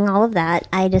and doing all of that,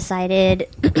 I decided,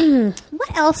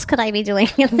 what else could I be doing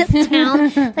in this town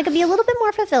that could be a little bit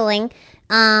more fulfilling?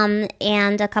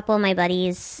 And a couple of my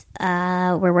buddies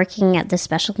were working at the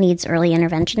special needs early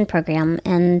intervention program,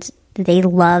 and they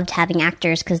loved having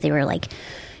actors because they were like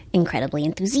incredibly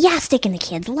enthusiastic, and the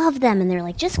kids loved them, and they're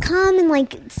like, just come and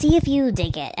like see if you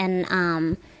dig it.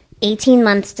 And 18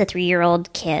 months to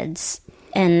 3-year-old kids,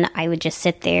 and I would just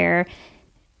sit there,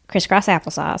 crisscross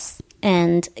applesauce,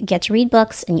 and get to read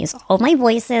books and use all of my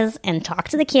voices and talk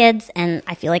to the kids. And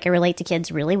I feel like I relate to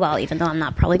kids really well, even though I'm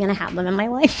not probably going to have them in my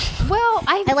life. Well,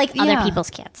 I like other people's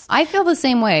kids. I feel the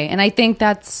same way. And I think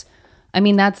that's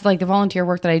like the volunteer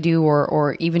work that I do,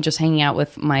 or even just hanging out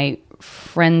with my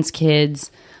friends'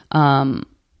 kids.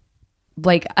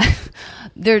 Like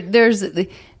there's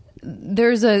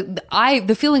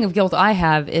the feeling of guilt I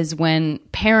have is when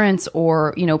parents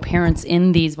or, parents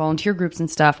in these volunteer groups and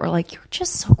stuff are like, you're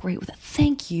just so great with it.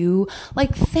 Thank you.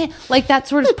 Like that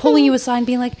sort of pulling you aside and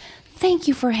being like, thank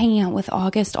you for hanging out with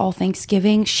August all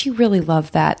Thanksgiving. She really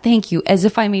loved that. Thank you. As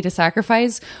if I made a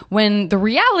sacrifice, when the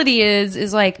reality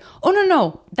is like, oh,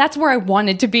 no, that's where I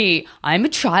wanted to be. I'm a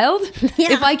child.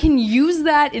 Yeah. If I can use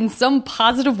that in some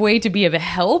positive way to be of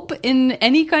help in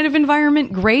any kind of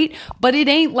environment, great. But it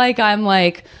ain't like I'm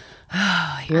like,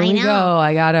 here we go.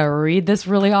 I got to read this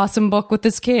really awesome book with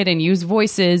this kid and use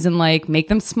voices and like make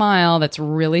them smile. That's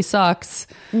really sucks.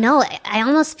 No, I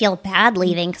almost feel bad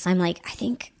leaving because I'm like, I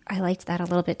think I liked that a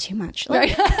little bit too much.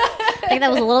 Like, I think that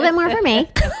was a little bit more for me.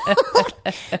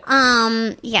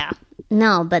 Yeah.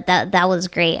 No, but that was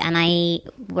great. And I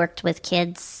worked with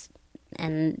kids,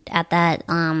 and at that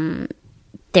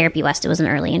Therapy West, it was an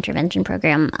early intervention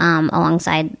program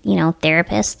alongside,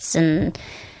 therapists, and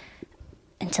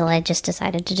until I just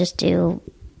decided to just do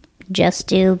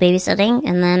babysitting,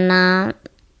 and then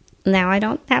now I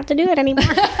don't have to do it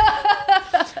anymore.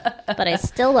 But I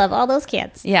still love all those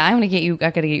kids. Yeah, I got to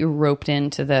get you roped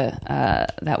into the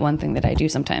that one thing that I do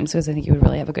sometimes, because I think you would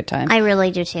really have a good time. I really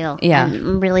do too. Yeah.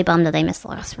 I'm really bummed that I missed the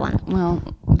last one. Well,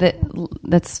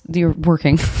 you're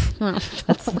working. Well.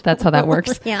 That's how that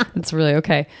works. Yeah. It's really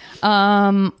okay.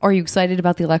 Are you excited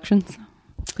about the elections?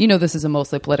 This is a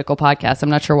mostly political podcast. I'm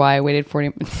not sure why I waited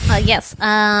 40 minutes. Yes.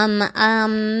 I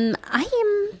am.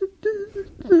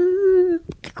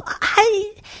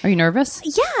 Are you nervous?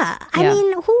 Yeah. I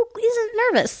mean, who isn't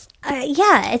nervous?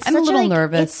 Yeah. I'm a little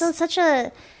nervous. It's such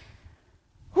a.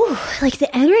 Like the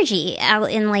energy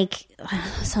out in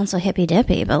sounds so hippy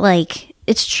dippy, but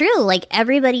it's true. Like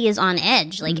everybody is on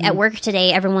edge. Like at work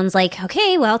today, everyone's like,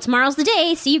 okay, well, tomorrow's the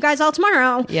day. See you guys all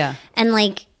tomorrow. Yeah. And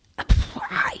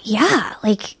yeah,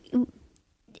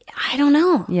 I don't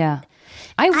know. Yeah.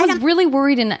 I was really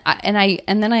worried, and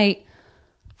then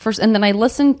I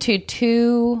listened to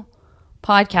 2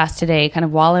 podcasts today, kind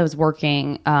of while I was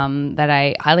working, that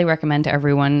I highly recommend to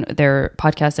everyone. They're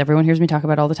podcasts everyone hears me talk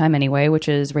about all the time anyway, which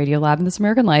is Radio Lab and This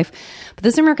American Life. But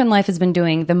This American Life has been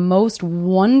doing the most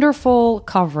wonderful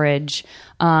coverage.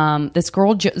 This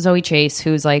girl, Zoe Chase,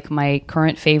 who's like my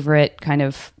current favorite kind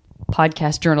of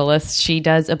podcast journalist, she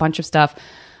does a bunch of stuff.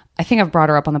 I think I've brought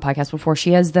her up on the podcast before.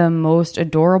 She has the most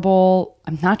adorable,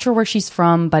 I'm not sure where she's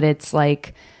from, but it's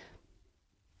like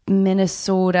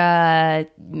Minnesota,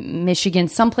 Michigan,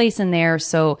 someplace in there.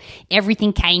 So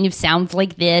everything kind of sounds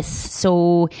like this.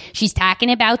 So she's talking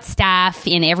about stuff,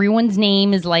 and everyone's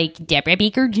name is like Deborah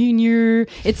Baker Jr.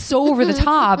 It's so over the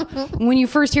top. When you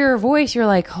first hear her voice, you're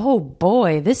like, oh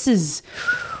boy,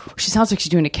 she sounds like she's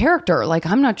doing a character. Like,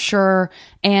 I'm not sure.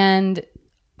 And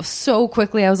so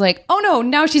quickly I was like, oh no,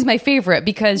 now she's my favorite,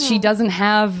 because she doesn't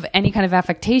have any kind of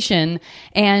affectation,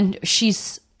 and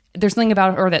there's something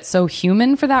about her that's so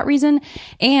human for that reason.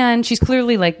 And she's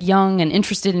clearly young and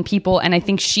interested in people. And I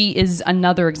think she is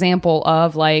another example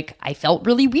of I felt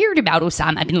really weird about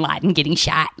Osama bin Laden getting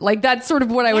shot. That's sort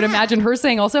of what I would imagine her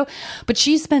saying also. But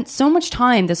she spent so much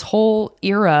time, this whole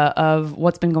era of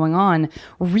what's been going on,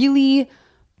 really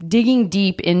digging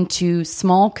deep into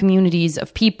small communities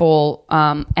of people,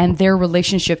 and their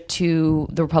relationship to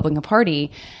the Republican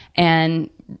Party, and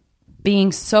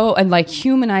being so, and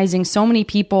humanizing so many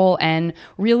people, and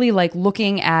really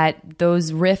looking at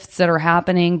those rifts that are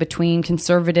happening between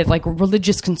conservative,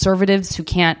 religious conservatives who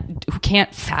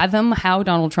can't fathom how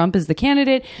Donald Trump is the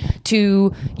candidate,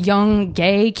 to young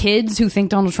gay kids who think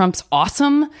Donald Trump's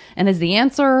awesome and is the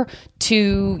answer,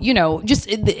 to just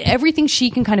everything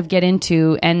she can kind of get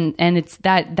into, and it's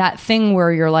that thing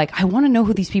where you're like, I want to know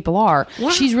who these people are. Yeah.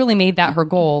 She's really made that her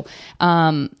goal,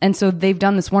 and so they've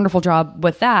done this wonderful job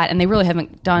with that, and they really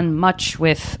haven't done much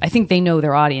with, I think they know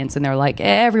their audience, and they're like,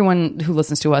 everyone who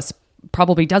listens to us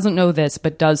probably doesn't know this,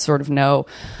 but does sort of know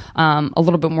a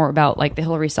little bit more about the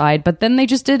Hillary side. But then they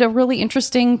just did a really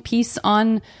interesting piece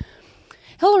on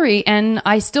Hillary, and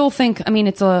I still think,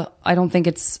 I don't think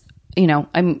it's,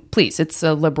 it's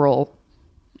a liberal.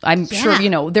 I'm sure,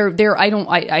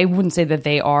 I wouldn't say that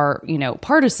they are,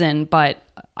 partisan, but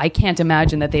I can't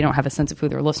imagine that they don't have a sense of who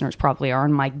their listeners probably are.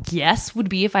 And my guess would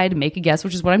be, if I had to make a guess,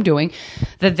 which is what I'm doing,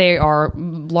 that they are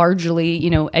largely,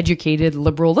 educated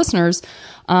liberal listeners,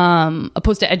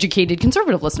 opposed to educated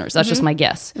conservative listeners. That's just my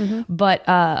guess.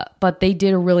 But they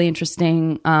did a really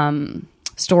interesting,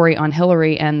 story on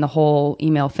Hillary and the whole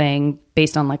email thing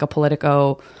based on a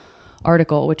Politico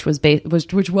article, which was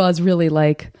really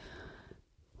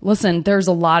listen, there's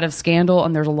a lot of scandal,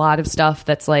 and there's a lot of stuff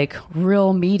that's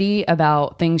real meaty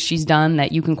about things she's done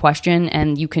that you can question,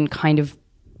 and you can kind of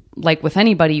like with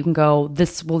anybody, you can go,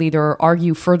 this will either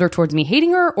argue further towards me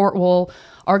hating her, or it will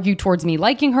argue towards me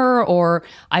liking her, or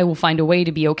I will find a way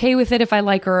to be okay with it if I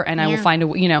like her, and I will find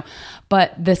a,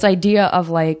 but this idea of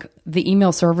like the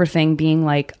email server thing being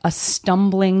like a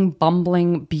stumbling,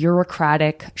 bumbling,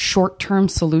 bureaucratic, short-term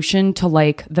solution to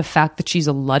like the fact that she's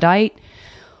a Luddite,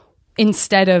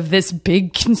 instead of this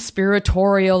big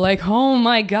conspiratorial, like, oh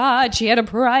my God, she had a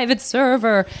private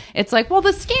server. It's like, well,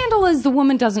 the scandal is the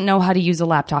woman doesn't know how to use a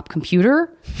laptop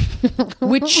computer,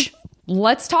 which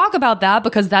let's talk about that,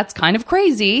 because that's kind of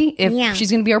crazy if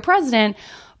she's going to be our president.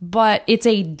 But it's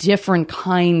a different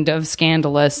kind of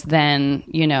scandalous than,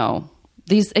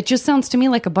 these. It just sounds to me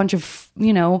like a bunch of,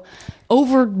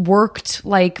 overworked,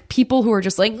 like people who are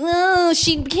just like, oh,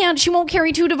 she won't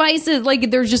carry 2 devices.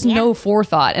 Like there's just no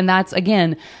forethought. And that's,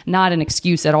 again, not an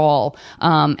excuse at all.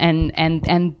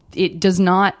 And it does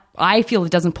not, I feel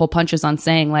it doesn't pull punches on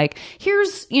saying like,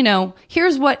 here's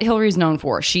what Hillary's known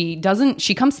for. She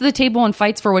comes to the table and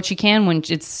fights for what she can when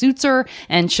it suits her,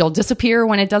 and she'll disappear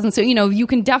when it doesn't. So, you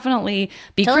can definitely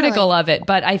be critical of it,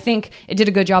 but I think it did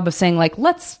a good job of saying like,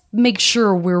 let's make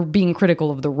sure we're being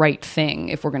critical of the right thing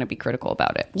if we're going to be critical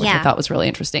about it, which I thought was really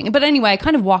interesting. But anyway, I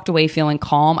kind of walked away feeling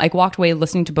calm. I walked away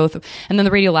listening to both, and then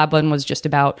the Radio Lab one was just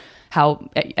about how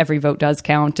every vote does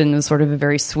count, and it was sort of a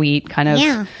very sweet kind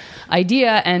of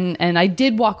idea. And I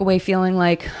did walk away feeling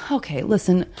like, okay,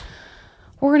 listen,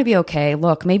 we're going to be okay.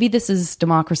 Look, maybe this is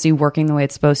democracy working the way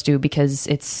it's supposed to, because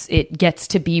it gets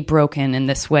to be broken in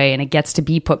this way, and it gets to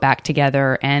be put back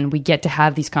together, and we get to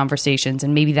have these conversations.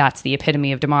 And maybe that's the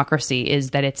epitome of democracy,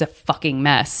 is that it's a fucking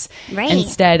mess. Right.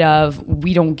 Instead of,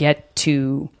 we don't get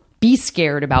to be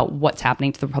scared about what's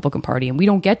happening to the Republican Party, and we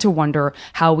don't get to wonder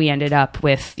how we ended up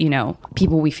with,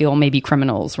 people we feel maybe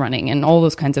criminals running and all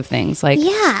those kinds of things. Like,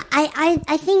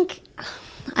 I think,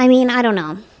 I mean, I don't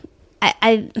know.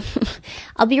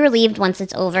 I'll be relieved once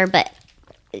it's over, but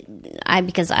maybe I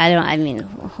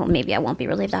won't be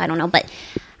relieved. I don't know, but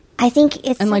I think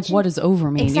it's, and like, what does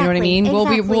over mean? Exactly, you know what I mean?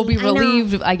 Exactly. We'll be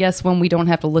relieved, I guess, when we don't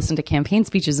have to listen to campaign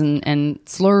speeches and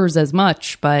slurs as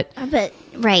much. But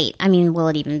right. I mean, will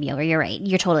it even be over? You're right.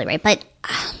 You're totally right. But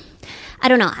I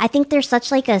don't know. I think there's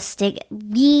such like a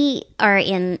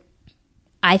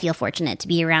I feel fortunate to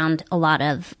be around a lot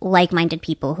of like-minded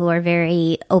people who are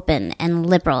very open and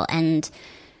liberal and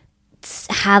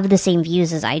have the same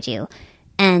views as I do.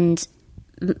 And,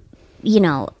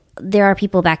 there are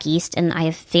people back east, and I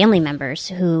have family members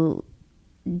who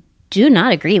do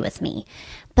not agree with me.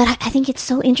 But I think it's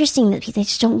so interesting that they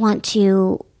just don't want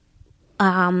to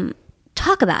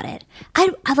talk about it.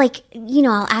 I like,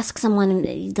 I'll ask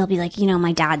someone, they'll be like,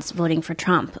 my dad's voting for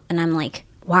Trump. And I'm like,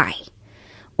 why?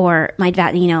 Or my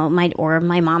dad, or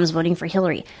my mom's voting for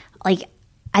Hillary. Like,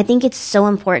 I think it's so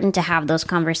important to have those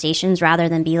conversations rather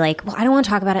than be like, well, I don't want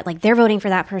to talk about it. Like, they're voting for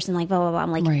that person, like, blah, blah, blah.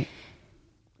 I'm like, right.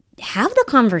 Have the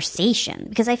conversation,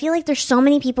 because I feel like there's so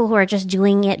many people who are just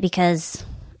doing it because,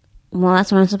 well,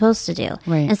 that's what I'm supposed to do.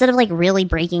 Right. Instead of like really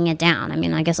breaking it down. I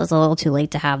mean, I guess it's a little too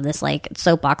late to have this like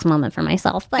soapbox moment for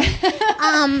myself, but, well,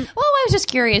 I was just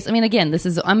curious. I mean, again,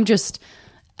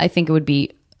 I think it would be,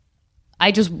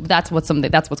 that's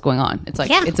what's going on. It's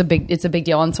like, it's a big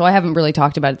deal. And so I haven't really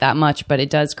talked about it that much, but it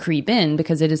does creep in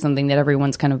because it is something that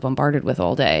everyone's kind of bombarded with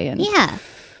all day. And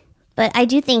but I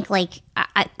do think like,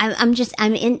 I'm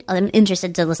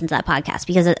interested to listen to that podcast,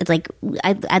 because it's like,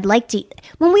 I'd like to,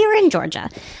 when we were in Georgia,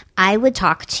 I would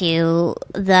talk to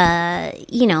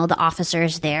the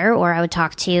officers there, or I would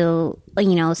talk to,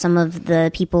 some of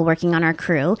the people working on our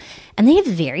crew, and they have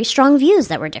very strong views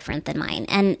that were different than mine.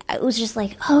 And it was just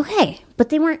like, okay, but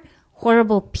they weren't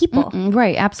horrible people.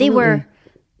 Right. Absolutely. They were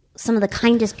some of the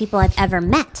kindest people I've ever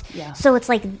met. Yeah. So it's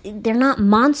like, they're not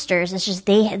monsters. It's just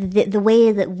the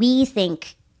way that we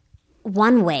think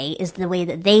one way is the way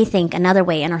that they think another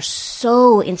way, and are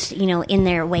so in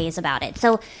their ways about it.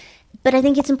 So, but I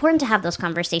think it's important to have those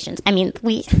conversations. I mean,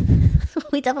 we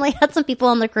definitely had some people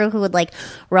on the crew who would like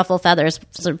ruffle feathers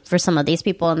for some of these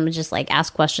people and would just like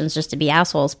ask questions just to be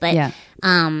assholes. But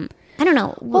I don't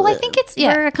know. Well, I think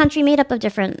we're a country made up of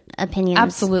different opinions,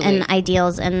 absolutely, and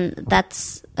ideals, and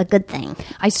that's a good thing.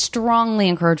 I strongly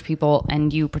encourage people,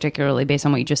 and you particularly, based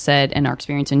on what you just said and our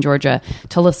experience in Georgia,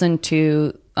 to listen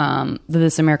to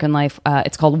This American Life.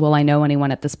 It's called "Will I Know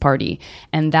Anyone at This Party?"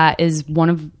 And that is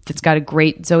it's got a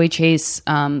great Zoe Chase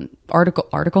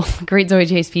article, great Zoe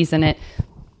Chase piece in it.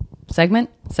 Segment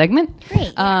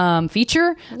Great,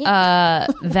 feature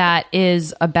that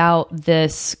is about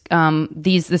this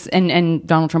and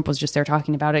Donald Trump was just there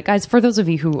talking about it. Guys, for those of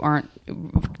you who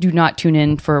do not tune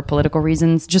in for political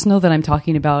reasons, just know that I'm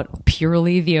talking about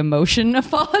purely the emotion of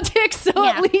politics, so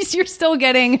at least you're still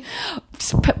getting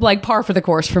like par for the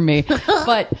course for me.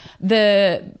 But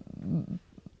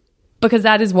because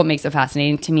that is what makes it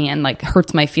fascinating to me and like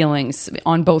hurts my feelings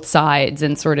on both sides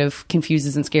and sort of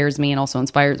confuses and scares me and also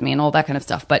inspires me and all that kind of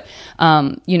stuff. But,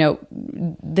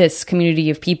 this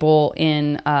community of people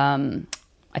in,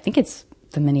 I think it's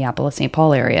the Minneapolis, St.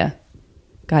 Paul area.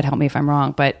 God help me if I'm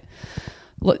wrong, but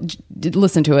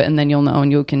listen to it and then you'll know,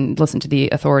 and you can listen to the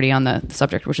authority on the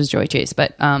subject, which is Joy Chase.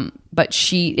 But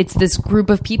it's this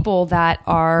group of people that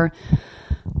are,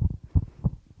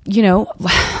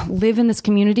 live in this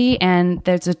community, and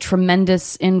there's a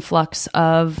tremendous influx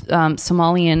of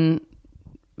Somalian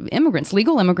immigrants,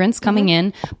 legal immigrants coming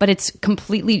in, but it's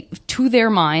completely, to their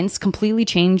minds, completely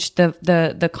changed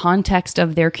the context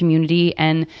of their community.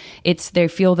 And they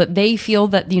feel that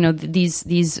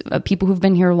these people who've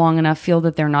been here long enough feel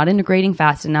that they're not integrating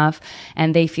fast enough,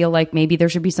 and they feel like maybe there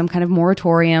should be some kind of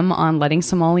moratorium on letting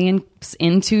Somalians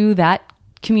into that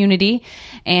community.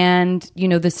 And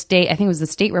the state, I think it was the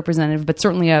state representative, but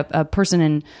certainly a person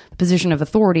in a position of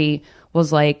authority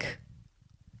was like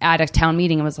at a town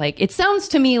meeting and was like, it sounds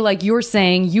to me like you're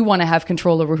saying you want to have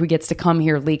control over who gets to come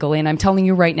here legally, and I'm telling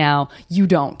you right now, you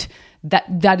don't.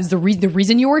 That is the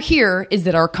reason you are here is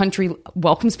that our country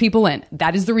welcomes people in.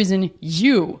 That is the reason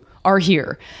you are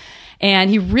here.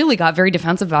 And he really got very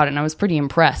defensive about it, and I was pretty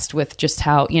impressed with just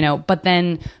how, but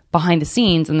then behind the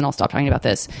scenes, and then I'll stop talking about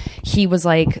this, he was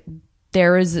like,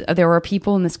 there are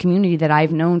people in this community that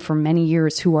I've known for many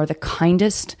years who are the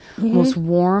kindest, most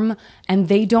warm, and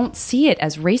they don't see it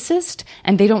as racist,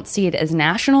 and they don't see it as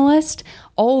nationalist.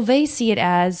 All they see it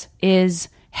as is,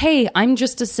 hey, I'm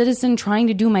just a citizen trying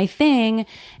to do my thing,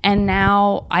 and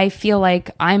now I feel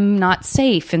like I'm not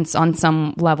safe on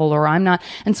some level, or I'm not.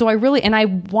 And so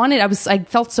I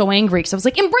felt so angry because I was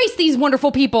like, embrace these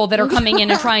wonderful people that are coming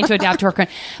in and trying to adapt to our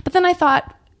country. But then I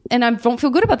thought, and I don't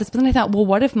feel good about this, but then I thought, well,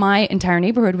 what if my entire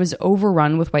neighborhood was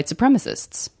overrun with white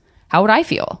supremacists? How would I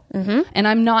feel? And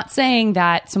I'm not saying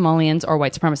that Somalians are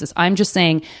white supremacists. I'm just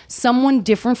saying someone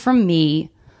different from me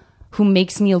who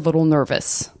makes me a little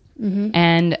nervous.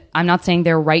 And I'm not saying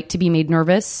they're right to be made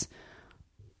nervous,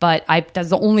 but that's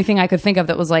the only thing I could think of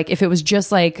that was like, if it was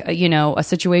just like, a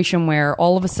situation where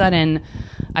all of a sudden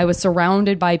I was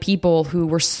surrounded by people who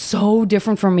were so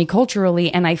different from me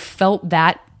culturally, and I felt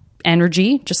that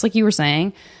energy, just like you were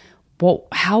saying, well,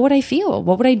 how would I feel?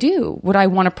 What would I do? Would I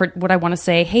want to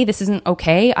say, hey, this isn't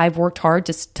okay. I've worked hard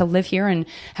to live here and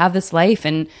have this life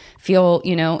and feel,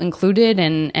 included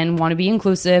and want to be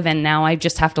inclusive. And now I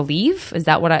just have to leave. Is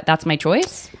that that's my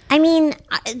choice?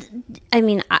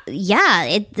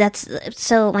 Yeah, that's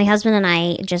so my husband and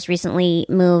I just recently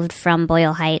moved from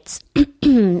Boyle Heights,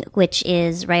 which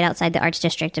is right outside the Arts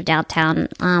District of downtown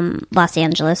Los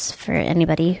Angeles, for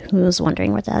anybody who's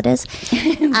wondering what that is.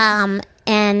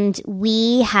 And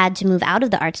we had to move out of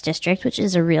the Arts District, which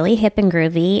is a really hip and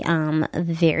groovy,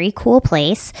 very cool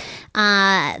place,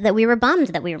 that we were bummed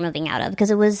that we were moving out of,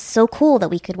 because it was so cool that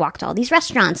we could walk to all these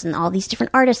restaurants and all these different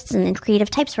artists and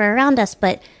creative types were around us.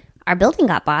 But our building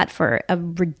got bought for a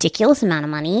ridiculous amount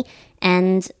of money,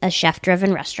 and a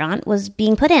chef-driven restaurant was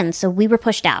being put in. So we were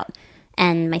pushed out.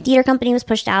 And my theater company was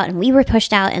pushed out, and we were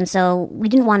pushed out. And so we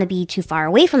didn't want to be too far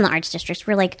away from the Arts Districts.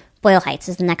 We're like, Boyle Heights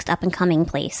is the next up-and-coming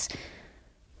place.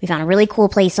 We found a really cool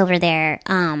place over there,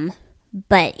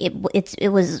 but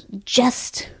it was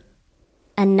just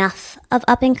enough of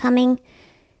up and coming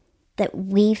that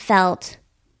we felt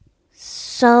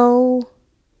so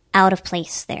out of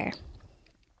place there.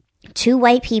 2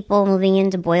 white people moving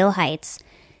into Boyle Heights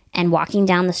and walking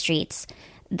down the streets.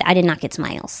 I did not get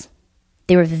smiles.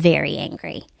 They were very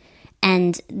angry,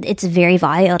 and it's very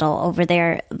volatile over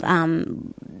there.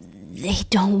 They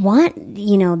don't want,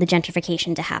 the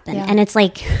gentrification to happen. Yeah. And it's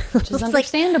like, which is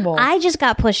understandable. Like, I just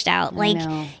got pushed out. Like,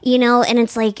 and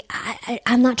it's like,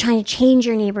 I'm not trying to change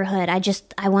your neighborhood.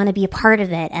 I want to be a part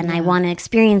of it, and I want to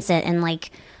experience it. And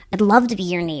like, I'd love to be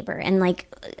your neighbor. And like,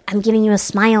 I'm giving you a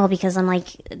smile because I'm like,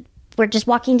 we're just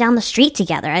walking down the street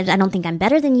together. I don't think I'm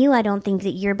better than you. I don't think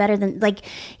that you're better than but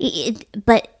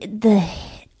the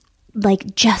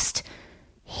just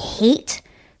hate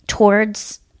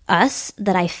towards us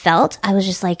that I felt, I was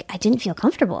just like, I didn't feel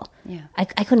comfortable. Yeah.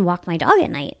 I couldn't walk my dog at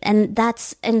night.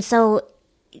 And so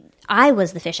I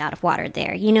was the fish out of water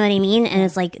there. You know what I mean? And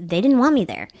it's like, they didn't want me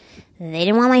there. They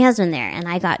didn't want my husband there. And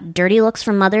I got dirty looks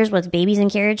from mothers with babies in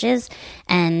carriages,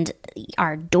 and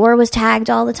our door was tagged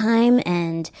all the time.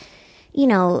 And,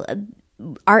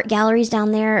 art galleries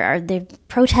down there, they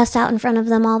protest out in front of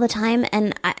them all the time.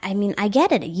 And I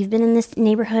get it. You've been in this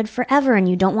neighborhood forever, and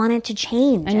you don't want it to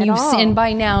change. And and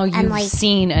by now you've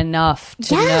seen enough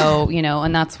to know,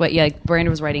 and that's what,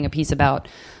 Brandon was writing a piece about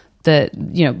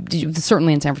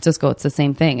certainly in San Francisco, it's the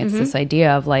same thing. It's this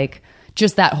idea of like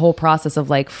just that whole process of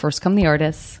like first come the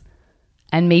artists,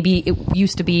 and maybe it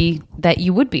used to be that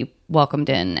you would be welcomed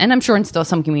in, and I'm sure in still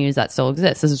some communities that still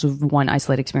exists. This is one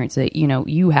isolated experience that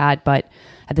you had, but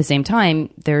at the same time,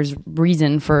 there's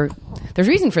reason for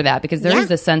that, because there is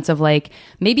this sense of like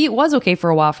maybe it was okay for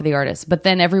a while for the artists, but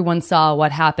then everyone saw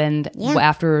what happened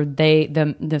after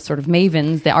the sort of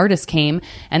mavens, the artists came,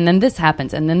 and then this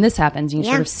happens, and then this happens, and you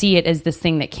sort of see it as this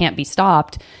thing that can't be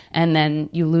stopped, and then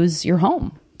you lose your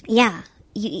home. Yeah.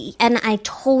 And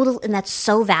that's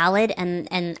so valid,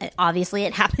 and obviously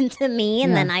it happened to me,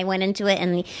 and then I went into it,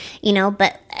 and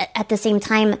but at the same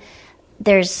time,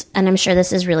 and I'm sure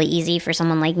this is really easy for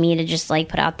someone like me to just like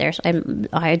put out there, so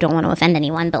I don't want to offend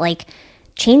anyone, but like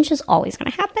change is always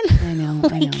going to happen. I know,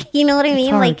 like, I know. You know what I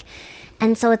mean? Hard. Like,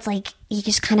 and so it's like you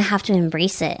just kind of have to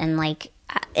embrace it, and like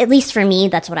at least for me,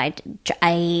 that's what I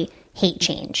hate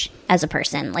change as a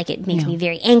person. Like it makes me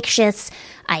very anxious.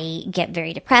 I get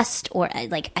very depressed, or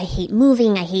I hate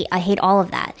moving. I hate all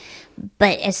of that.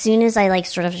 But as soon as I like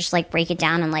sort of just like break it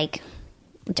down and like,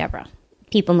 Deborah,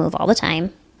 people move all the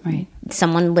time. Right.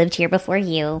 Someone lived here before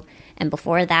you, and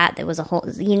before that there was a whole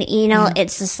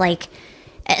it's just like,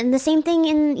 and the same thing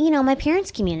in my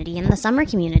parents' community, in the summer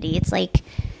community. It's like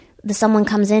someone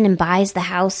comes in and buys the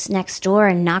house next door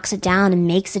and knocks it down and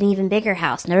makes it an even bigger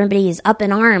house, and everybody is up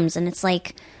in arms, and it's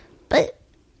like, but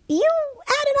you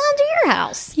added on to your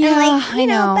house. Yeah, and like, I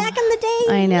know. Back in the day,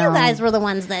 I know. you guys were the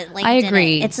ones that like. I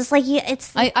agree. Did it. It's just like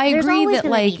I agree that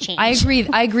like I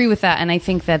agree with that, and I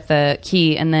think that the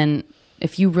key, and then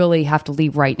if you really have to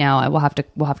leave right now, we'll have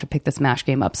to pick this MASH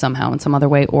game up somehow in some other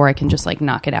way, or I can just like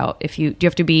knock it out. Do you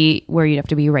have to be where you have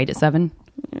to be right at 7?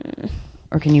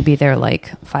 Or can you be there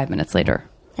like 5 minutes later?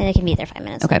 And I can be there 5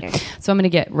 minutes later. So I'm going to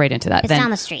get right into that. It's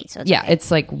down the street, so it's okay.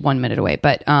 It's like 1 minute away.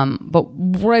 But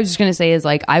what I was just going to say is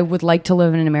like I would like to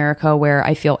live in America where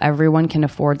I feel everyone can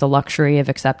afford the luxury of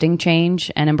accepting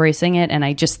change and embracing it. And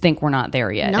I just think we're not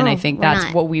there yet. No, and I think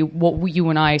that's what you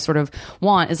and I sort of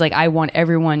want is like I want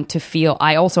everyone to feel.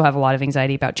 I also have a lot of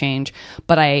anxiety about change,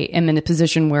 but I am in a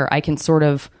position where I can sort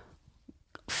of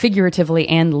figuratively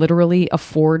and literally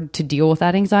afford to deal with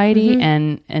that anxiety,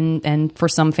 and for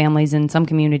some families in some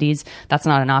communities that's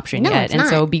not an option yet, and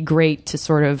so it'd be great to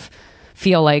sort of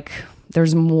feel like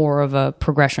there's more of a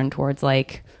progression towards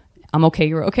like I'm okay,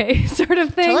 you're okay sort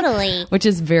of thing. Totally. Which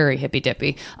is very hippy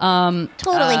dippy.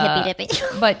 Totally hippy dippy.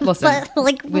 But listen,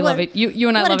 we love it. You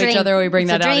and I love each other. We bring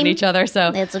that out in each other.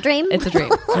 So it's a dream. It's a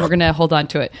dream. And we're going to hold on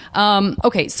to it.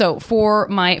 Okay. So for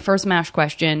my first MASH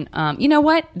question, you know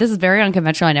what? This is very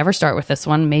unconventional. I never start with this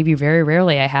one. Maybe very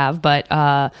rarely I have, but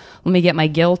let me get my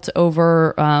guilt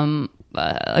over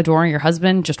adoring your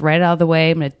husband just right out of the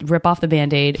way. I'm going to rip off the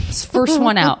Band-Aid. First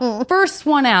one out. First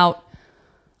one out.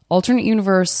 Alternate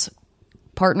universe.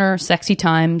 Partner, sexy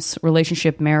times,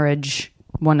 relationship, marriage,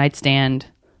 one night stand,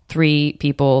 3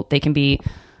 people. They can be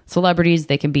celebrities.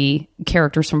 They can be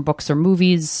characters from books or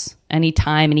movies, any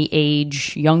time, any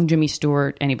age, young Jimmy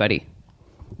Stewart, anybody.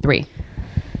 3.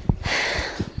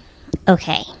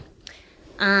 Okay.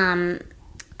 Anytime,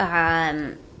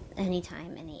 any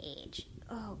age.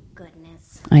 Oh,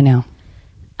 goodness. I know.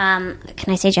 Can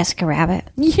I say Jessica Rabbit?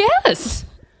 Yes.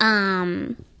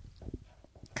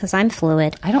 Because I'm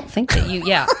fluid. I don't think that you,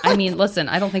 I mean, listen,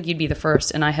 I don't think you'd be the first.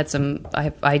 And I had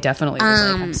I definitely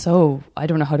was like, I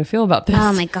don't know how to feel about this.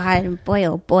 Oh my God.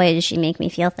 Oh boy, does she make me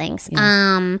feel things.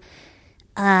 Yeah.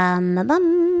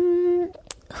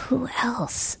 Who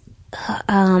else?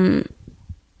 Shia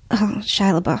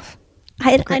LaBeouf.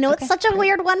 I know it's such a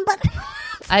weird one, but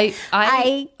I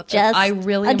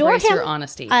really adore embrace him. Your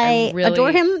honesty. I really,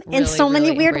 adore him in so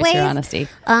many weird ways. Your honesty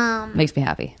makes me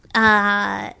happy.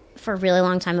 For a really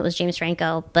long time, it was James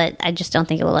Franco, but I just don't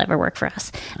think it will ever work for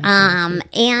us. I'm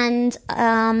trying to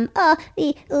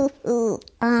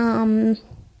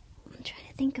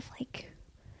think of like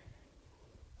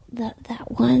that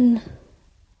one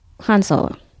Han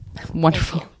Solo.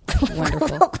 Wonderful.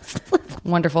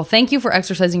 Wonderful. Thank you for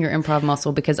exercising your improv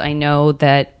muscle, because I know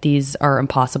that these are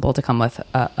impossible to come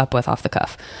up with off the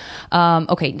cuff.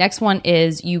 Okay, next one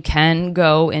is you can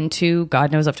go into,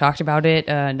 God knows I've talked about it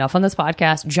enough on this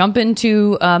podcast, jump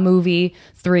into a movie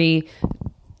 3,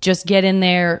 just get in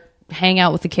there, hang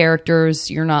out with the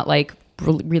characters. You're not like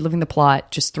reliving the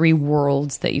plot, just 3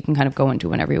 worlds that you can kind of go into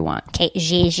whenever you want. Okay,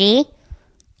 Gigi.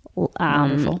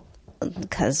 Wonderful.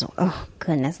 Because, oh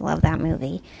goodness, love that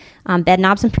movie. Bed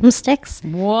Knobs and Broomsticks.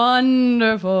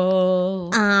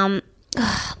 Wonderful.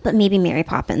 But maybe Mary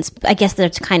Poppins. I guess they're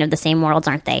kind of the same worlds,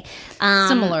 aren't they?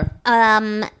 Similar.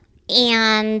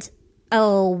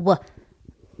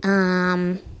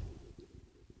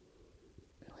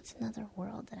 Another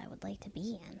world that I would like to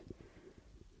be in.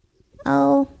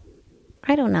 Oh,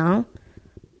 I don't know.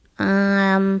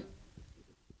 Oh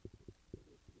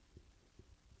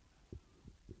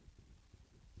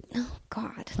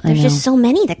God, there's just so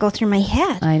many that go through my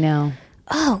head. I know.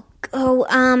 It's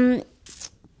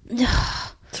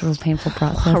a real painful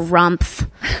process. Harumph.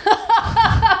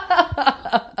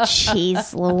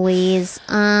 Jeez Louise.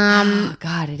 Oh,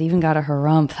 God, it even got a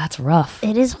harumph. That's rough.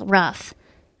 It is rough.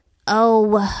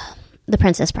 Oh, The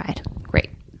Princess Bride. Great.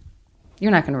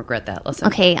 You're not going to regret that. Listen.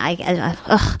 Okay,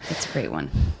 It's a great one.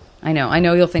 I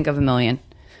know you'll think of a million.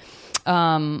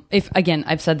 If again,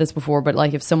 I've said this before, but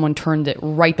like if someone turned it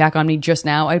right back on me just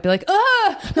now, I'd be like,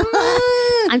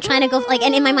 I'm trying to go, like,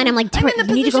 and in my mind, I'm like, Deborah, you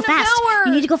need to go fast.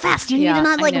 You need to go fast. You need to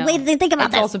not, like, wait, think about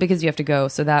It's this. also because you have to go,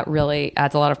 so that really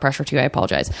adds a lot of pressure to you. I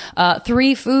apologize.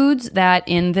 3 foods that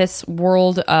in this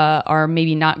world are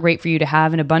maybe not great for you to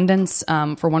have in abundance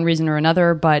for one reason or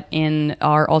another, but in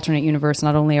our alternate universe,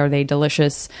 not only are they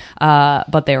delicious,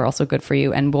 but they are also good for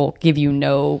you and will give you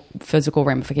no physical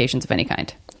ramifications of any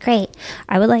kind. Great.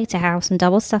 I would like to have some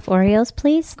double stuffed Oreos,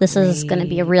 please. This is going to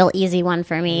be a real easy one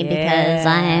for me because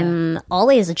I'm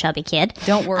always a chubby kid.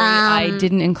 Don't worry, I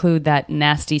didn't include that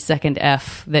nasty second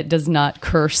F that does not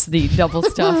curse the double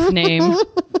stuff name.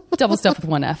 Double stuff with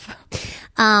one F.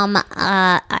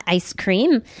 Ice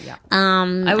cream. Yeah.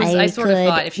 I sort of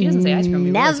thought if she doesn't say ice cream,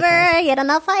 we never get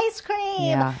enough ice cream.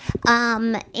 Yeah.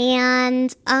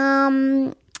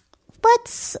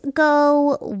 Let's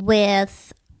go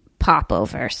with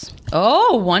popovers.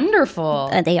 Oh, wonderful.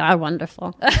 They are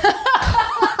wonderful.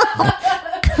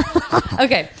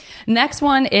 Okay. Next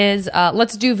one is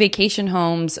let's do vacation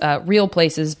homes, real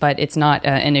places, but it's not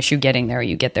an issue getting there.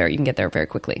 You get there. You can get there very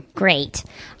quickly. Great.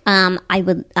 I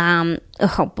would,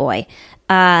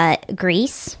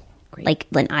 Greece. Great. Like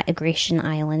a Grecian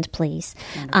island, please.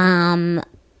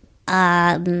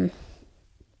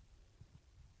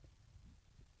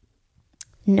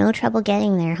 No trouble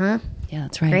getting there, huh? Yeah,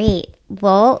 that's right. Great.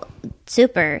 Well,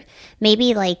 super.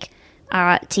 Maybe like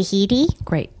Tahiti.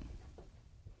 Great.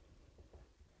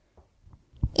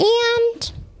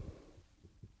 And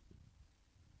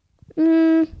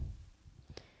I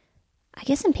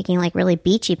guess I'm picking like really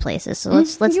beachy places. So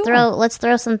let's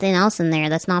throw something else in there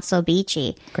that's not so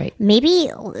beachy. Great. Maybe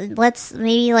like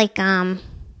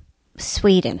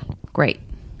Sweden. Great.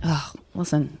 Oh,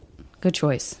 listen, good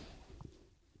choice.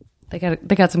 They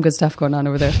got some good stuff going on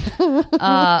over there.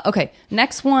 Okay,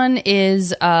 next one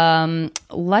is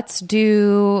let's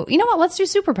do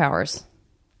superpowers.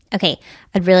 Okay,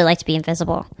 I'd really like to be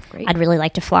invisible. Great. I'd really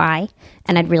like to fly,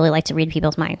 and I'd really like to read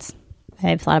people's minds.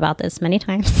 I've thought about this many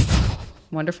times.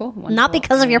 Wonderful. Not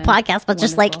because of your podcast, but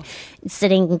just like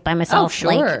sitting by myself. Oh,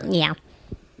 sure. Like, yeah.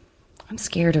 I'm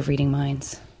scared of reading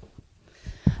minds.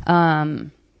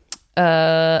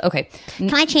 Okay.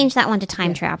 Can I change that one to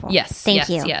time travel? Yes. Thank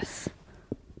you. Yes.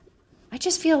 I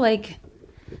just feel like,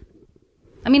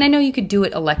 I mean, I know you could do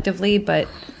it electively, but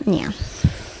yeah.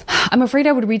 I'm afraid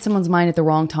I would read someone's mind at the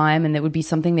wrong time, and it would be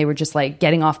something they were just like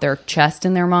getting off their chest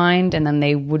in their mind, and then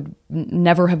they would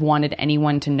never have wanted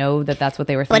anyone to know that that's what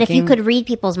they were thinking. But if you could read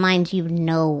people's minds, you'd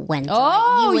know when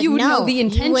to. You would know the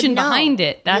intention behind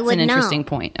it. That's an interesting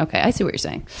point. Okay, I see what you're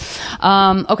saying.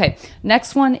 Okay,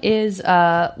 next one is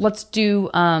let's do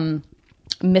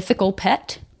mythical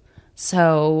pet.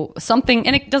 So something,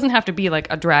 and it doesn't have to be like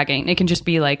a dragon. It can just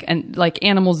be like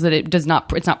animals that it's not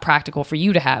practical for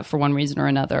you to have for one reason or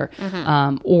another.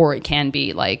 Mm-hmm. Or it can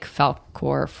be like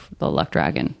Falkor, the luck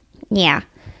dragon. Yeah.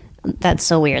 That's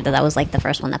so weird that was like the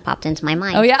first one that popped into my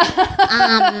mind. Oh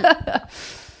yeah.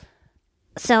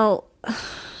 So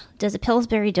does a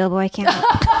Pillsbury Doughboy count?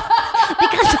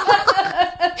 Because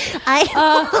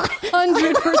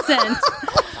 100%.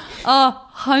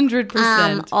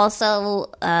 100%. Also,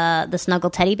 the Snuggle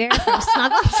Teddy Bear from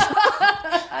Snuggles.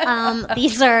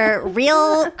 These are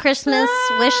real Christmas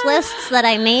wish lists that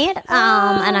I made,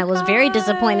 and I was very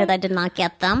disappointed I did not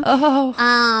get them.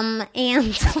 And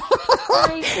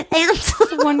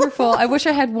It's wonderful. I wish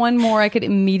I had one more I could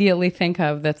immediately think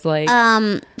of. That's like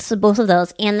so both of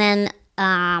those, and then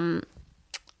I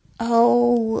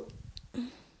do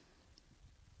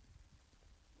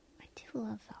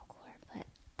love Falkor, but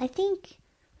I think.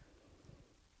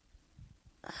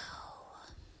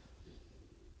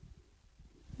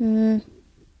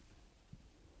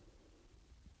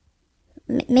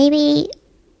 Maybe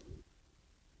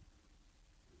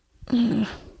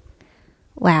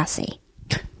Lassie.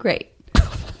 Great.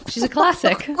 She's a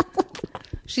classic.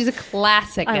 She's a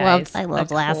classic, guys. I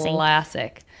love Lassie.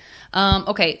 Classic.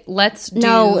 Okay, let's do...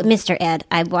 No, Mr. Ed.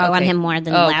 I want him more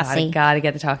than Lassie. Gotta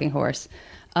get the talking horse.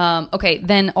 Okay,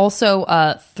 then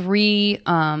also 3.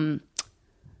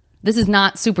 This is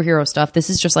not superhero stuff.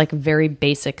 This is just like very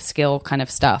basic skill kind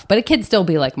of stuff. But it can still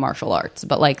be like martial arts.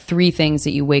 But like 3 things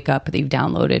that you wake up that you've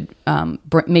downloaded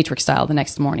Matrix style the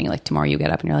next morning. Like tomorrow you get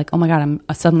up and you're like, oh my God, I'm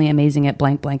suddenly amazing at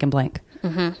blank, blank, and blank.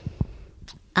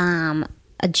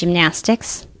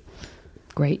 Gymnastics.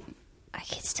 Great. I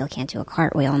still can't do a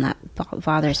cartwheel, and that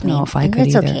bothers me. No, if I could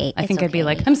it's either. Okay. I think I'd be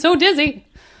like, I'm so dizzy.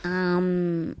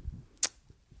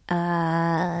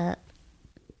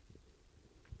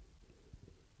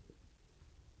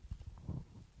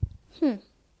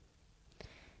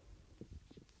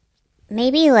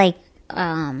 Maybe like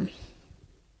I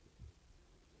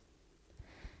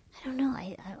don't know.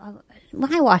 I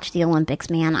when I watch the Olympics,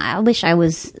 man, I wish I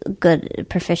was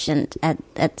proficient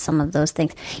at some of those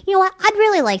things. You know what? I'd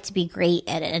really like to be great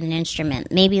at an instrument.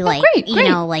 Maybe like great. you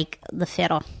know, like the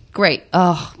fiddle. Great.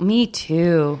 Oh, me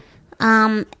too.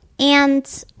 And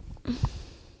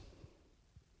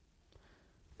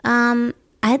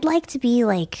I'd like to be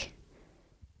like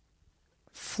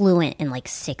fluent in like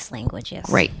 6 languages.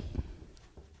 Great.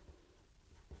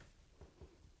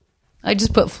 I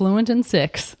just put fluent in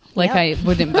 6. Like Yep. I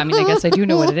wouldn't, I mean, I guess I do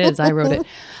know what it is. I wrote it.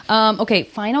 Okay,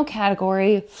 final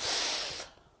category.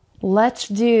 Let's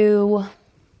do.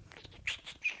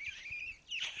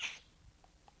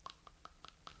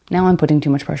 Now I'm putting too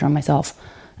much pressure on myself,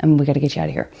 and we got to get you out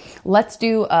of here. Let's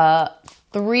do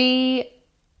 3.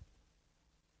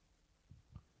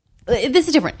 This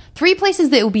is different. 3 places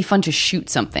that it would be fun to shoot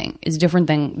something is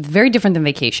very different than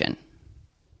vacation.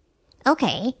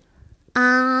 Okay.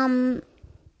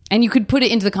 And you could put it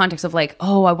into the context of like,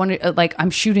 oh, I want to, like, I'm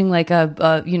shooting like a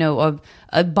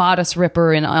bodice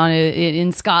ripper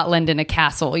in Scotland in a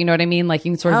castle. You know what I mean? Like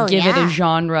you can sort of give it a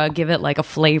genre, give it like a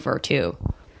flavor too.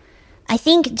 I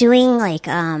think doing like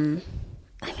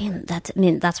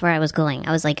that's where I was going.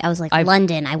 I was like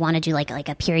London. I want to do like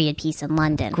a period piece in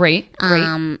London. Great.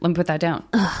 Let me put that down.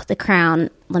 The Crown.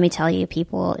 Let me tell you,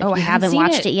 people, if I you haven't haven't seen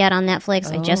watched it yet on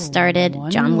Netflix, I just started.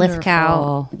 John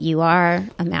Lithgow. You are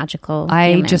a magical. I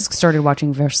human. just started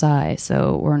watching Versailles,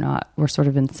 so we're sort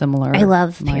of in similar. I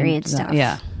love period stuff.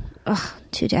 Yeah. Ugh,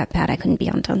 too bad I couldn't be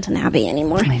on Downton Abbey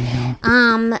anymore. I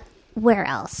know. Where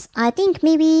else? I think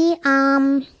maybe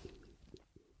I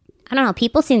don't know.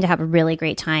 People seem to have a really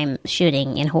great time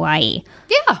shooting in Hawaii.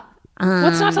 Yeah.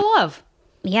 What's not to love?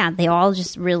 Yeah, they all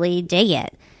just really dig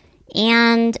it.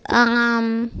 And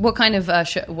What kind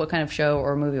of show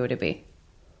or movie would it be?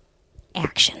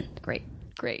 action. Great.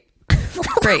 Great.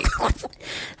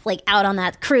 Like out on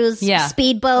that cruise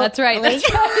speedboat. That's right. Like,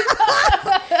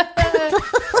 That's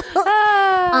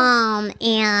right.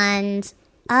 and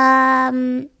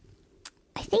I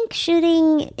think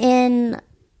shooting in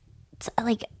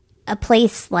like a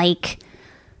place like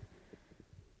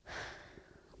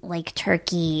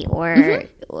Turkey or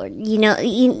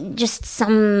just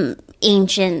some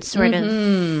ancient sort of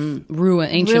ancient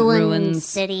ruins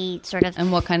city sort of.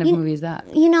 And what kind of movie is that?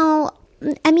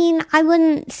 I mean, I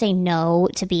wouldn't say no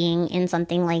to being in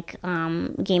something like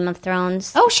Game of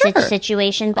Thrones. Oh, sure.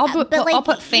 Situation. I'll but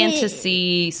put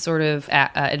fantasy sort of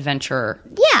adventure.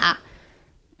 Yeah.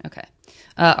 Okay.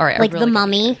 All right. Like The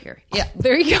Mummy. Here. Yeah.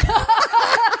 There you go.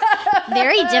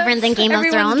 Very different than Game of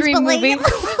Thrones. Dream But movie.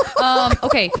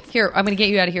 Okay. Here, I'm going to get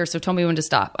you out of here. So tell me when to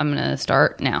stop. I'm going to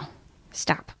start now.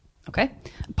 Stop. Okay.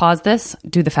 Pause this.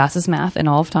 Do the fastest math in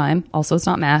all of time. Also, it's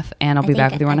not math. And I'll be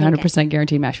back with you on 100%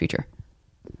 guaranteed MASH future.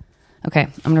 Okay.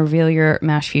 I'm going to reveal your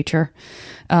MASH future.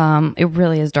 It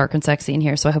really is dark and sexy in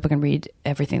here, so I hope I can read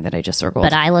everything that I just circled.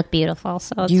 But I look beautiful,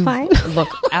 so it's You fine. look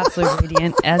absolutely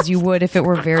radiant, as you would if it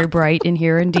were very bright in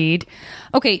here, indeed.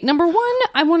 Okay, number 1,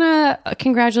 I want to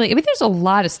congratulate. I mean, there's a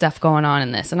lot of stuff going on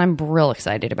in this, and I'm real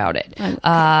excited about it. Okay.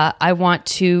 I want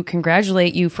to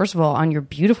congratulate you, first of all, on your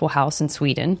beautiful house in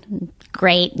Sweden.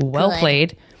 Great. Well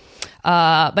played.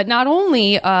 But not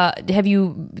only do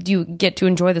you get to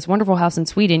enjoy this wonderful house in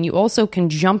Sweden, you also can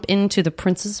jump into the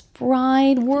Princess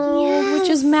Bride world, which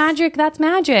is magic. That's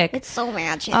magic. It's so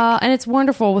magic. And it's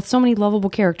wonderful with so many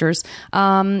lovable characters.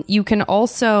 You can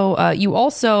also,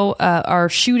 are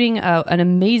shooting an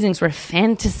amazing sort of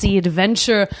fantasy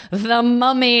adventure, The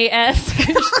Mummy-esque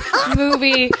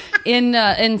movie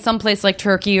in some place like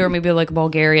Turkey or maybe like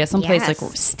Bulgaria, someplace like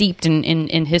steeped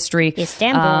in history.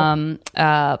 Istanbul.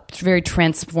 Very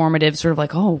transformative, sort of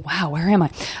like, oh wow, where am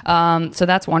I? So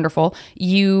that's wonderful.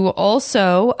 You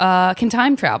also can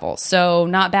time travel, so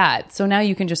not bad. So now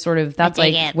you can just sort of, that's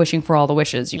like wishing for all the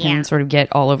wishes. You can sort of get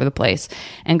all over the place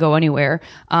and go anywhere.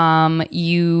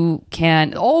 You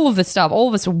can, all of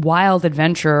this wild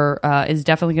adventure is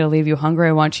definitely going to leave you hungry.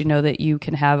 I want you to know that you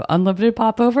can have unlimited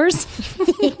popovers.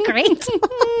 Great.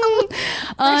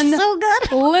 They're so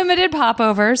good. Unlimited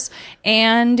popovers.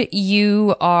 And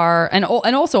you are, and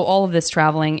also all of this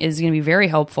traveling is going to be very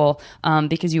helpful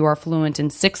because you are fluent in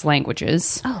 6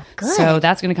 languages. Oh, good. So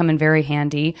that's going to come in very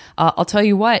handy. I'll tell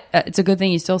you what, it's a good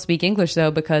thing you still speak English,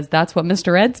 though, because that's what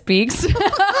Mr. Ed speaks.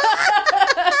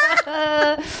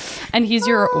 And he's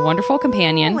your wonderful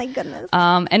companion. Oh, my goodness.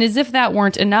 And as if that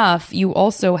weren't enough, you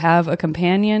also have a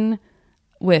companion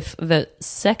with the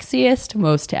sexiest,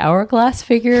 most hourglass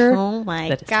figure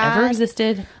that has ever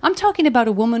existed. I'm talking about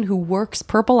a woman who works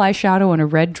purple eyeshadow in a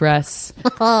red dress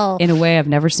in a way I've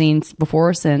never seen before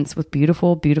or since, with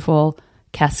beautiful, beautiful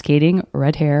cascading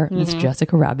red hair. Miss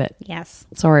Jessica Rabbit. Yes.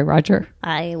 Sorry, Roger.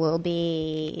 I will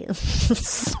be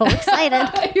so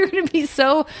excited. You're going to be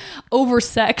so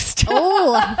oversexed. Am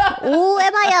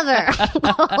I ever?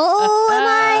 Oh, am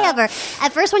I ever?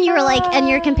 At first when you were like, and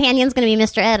your companion's going to be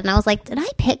Mr. Ed, and I was like, did I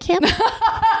pick him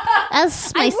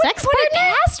as my sex put it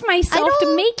partner? past myself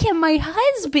to make him my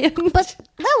husband. But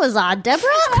that was odd, Deborah.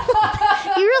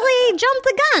 You really jumped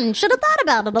the gun. Should have thought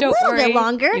about it a little bit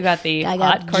longer. You got the I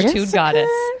hot cartoon Jessica goddess.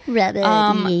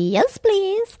 Rabbit. Yes,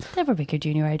 please. Deborah Baker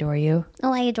Jr., I adore you.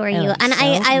 Oh, I adore you, love and so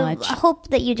I much. hope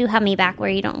that you do have me back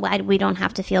where we don't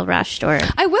have to feel rushed or.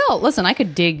 I will. Listen, I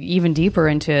could dig even deeper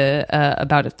into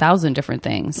about 1,000 different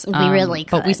things. We really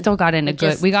could. But we still got in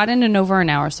we got in over an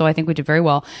hour, so I think we did very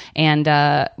well. And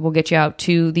we'll get you out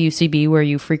to the UCB where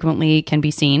you frequently can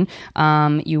be seen.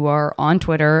 You are on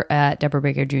Twitter at Deborah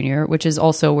Baker Jr., which is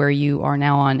also where you are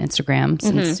now on Instagram,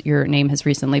 since your name has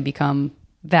recently become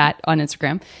that on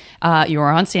Instagram. You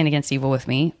are on Stand Against Evil with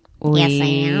me. Yes, I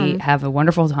am. Have a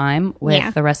wonderful time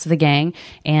with the rest of the gang.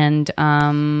 And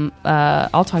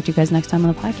I'll talk to you guys next time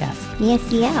on the podcast.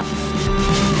 Yes, yeah.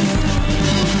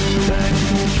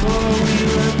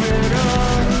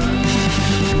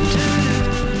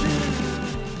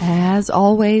 As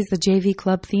always, the JV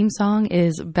Club theme song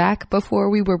is Back Before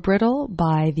We Were Brittle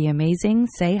by the amazing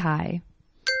Say Hi.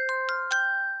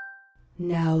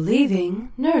 Now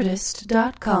leaving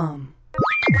Nerdist.com.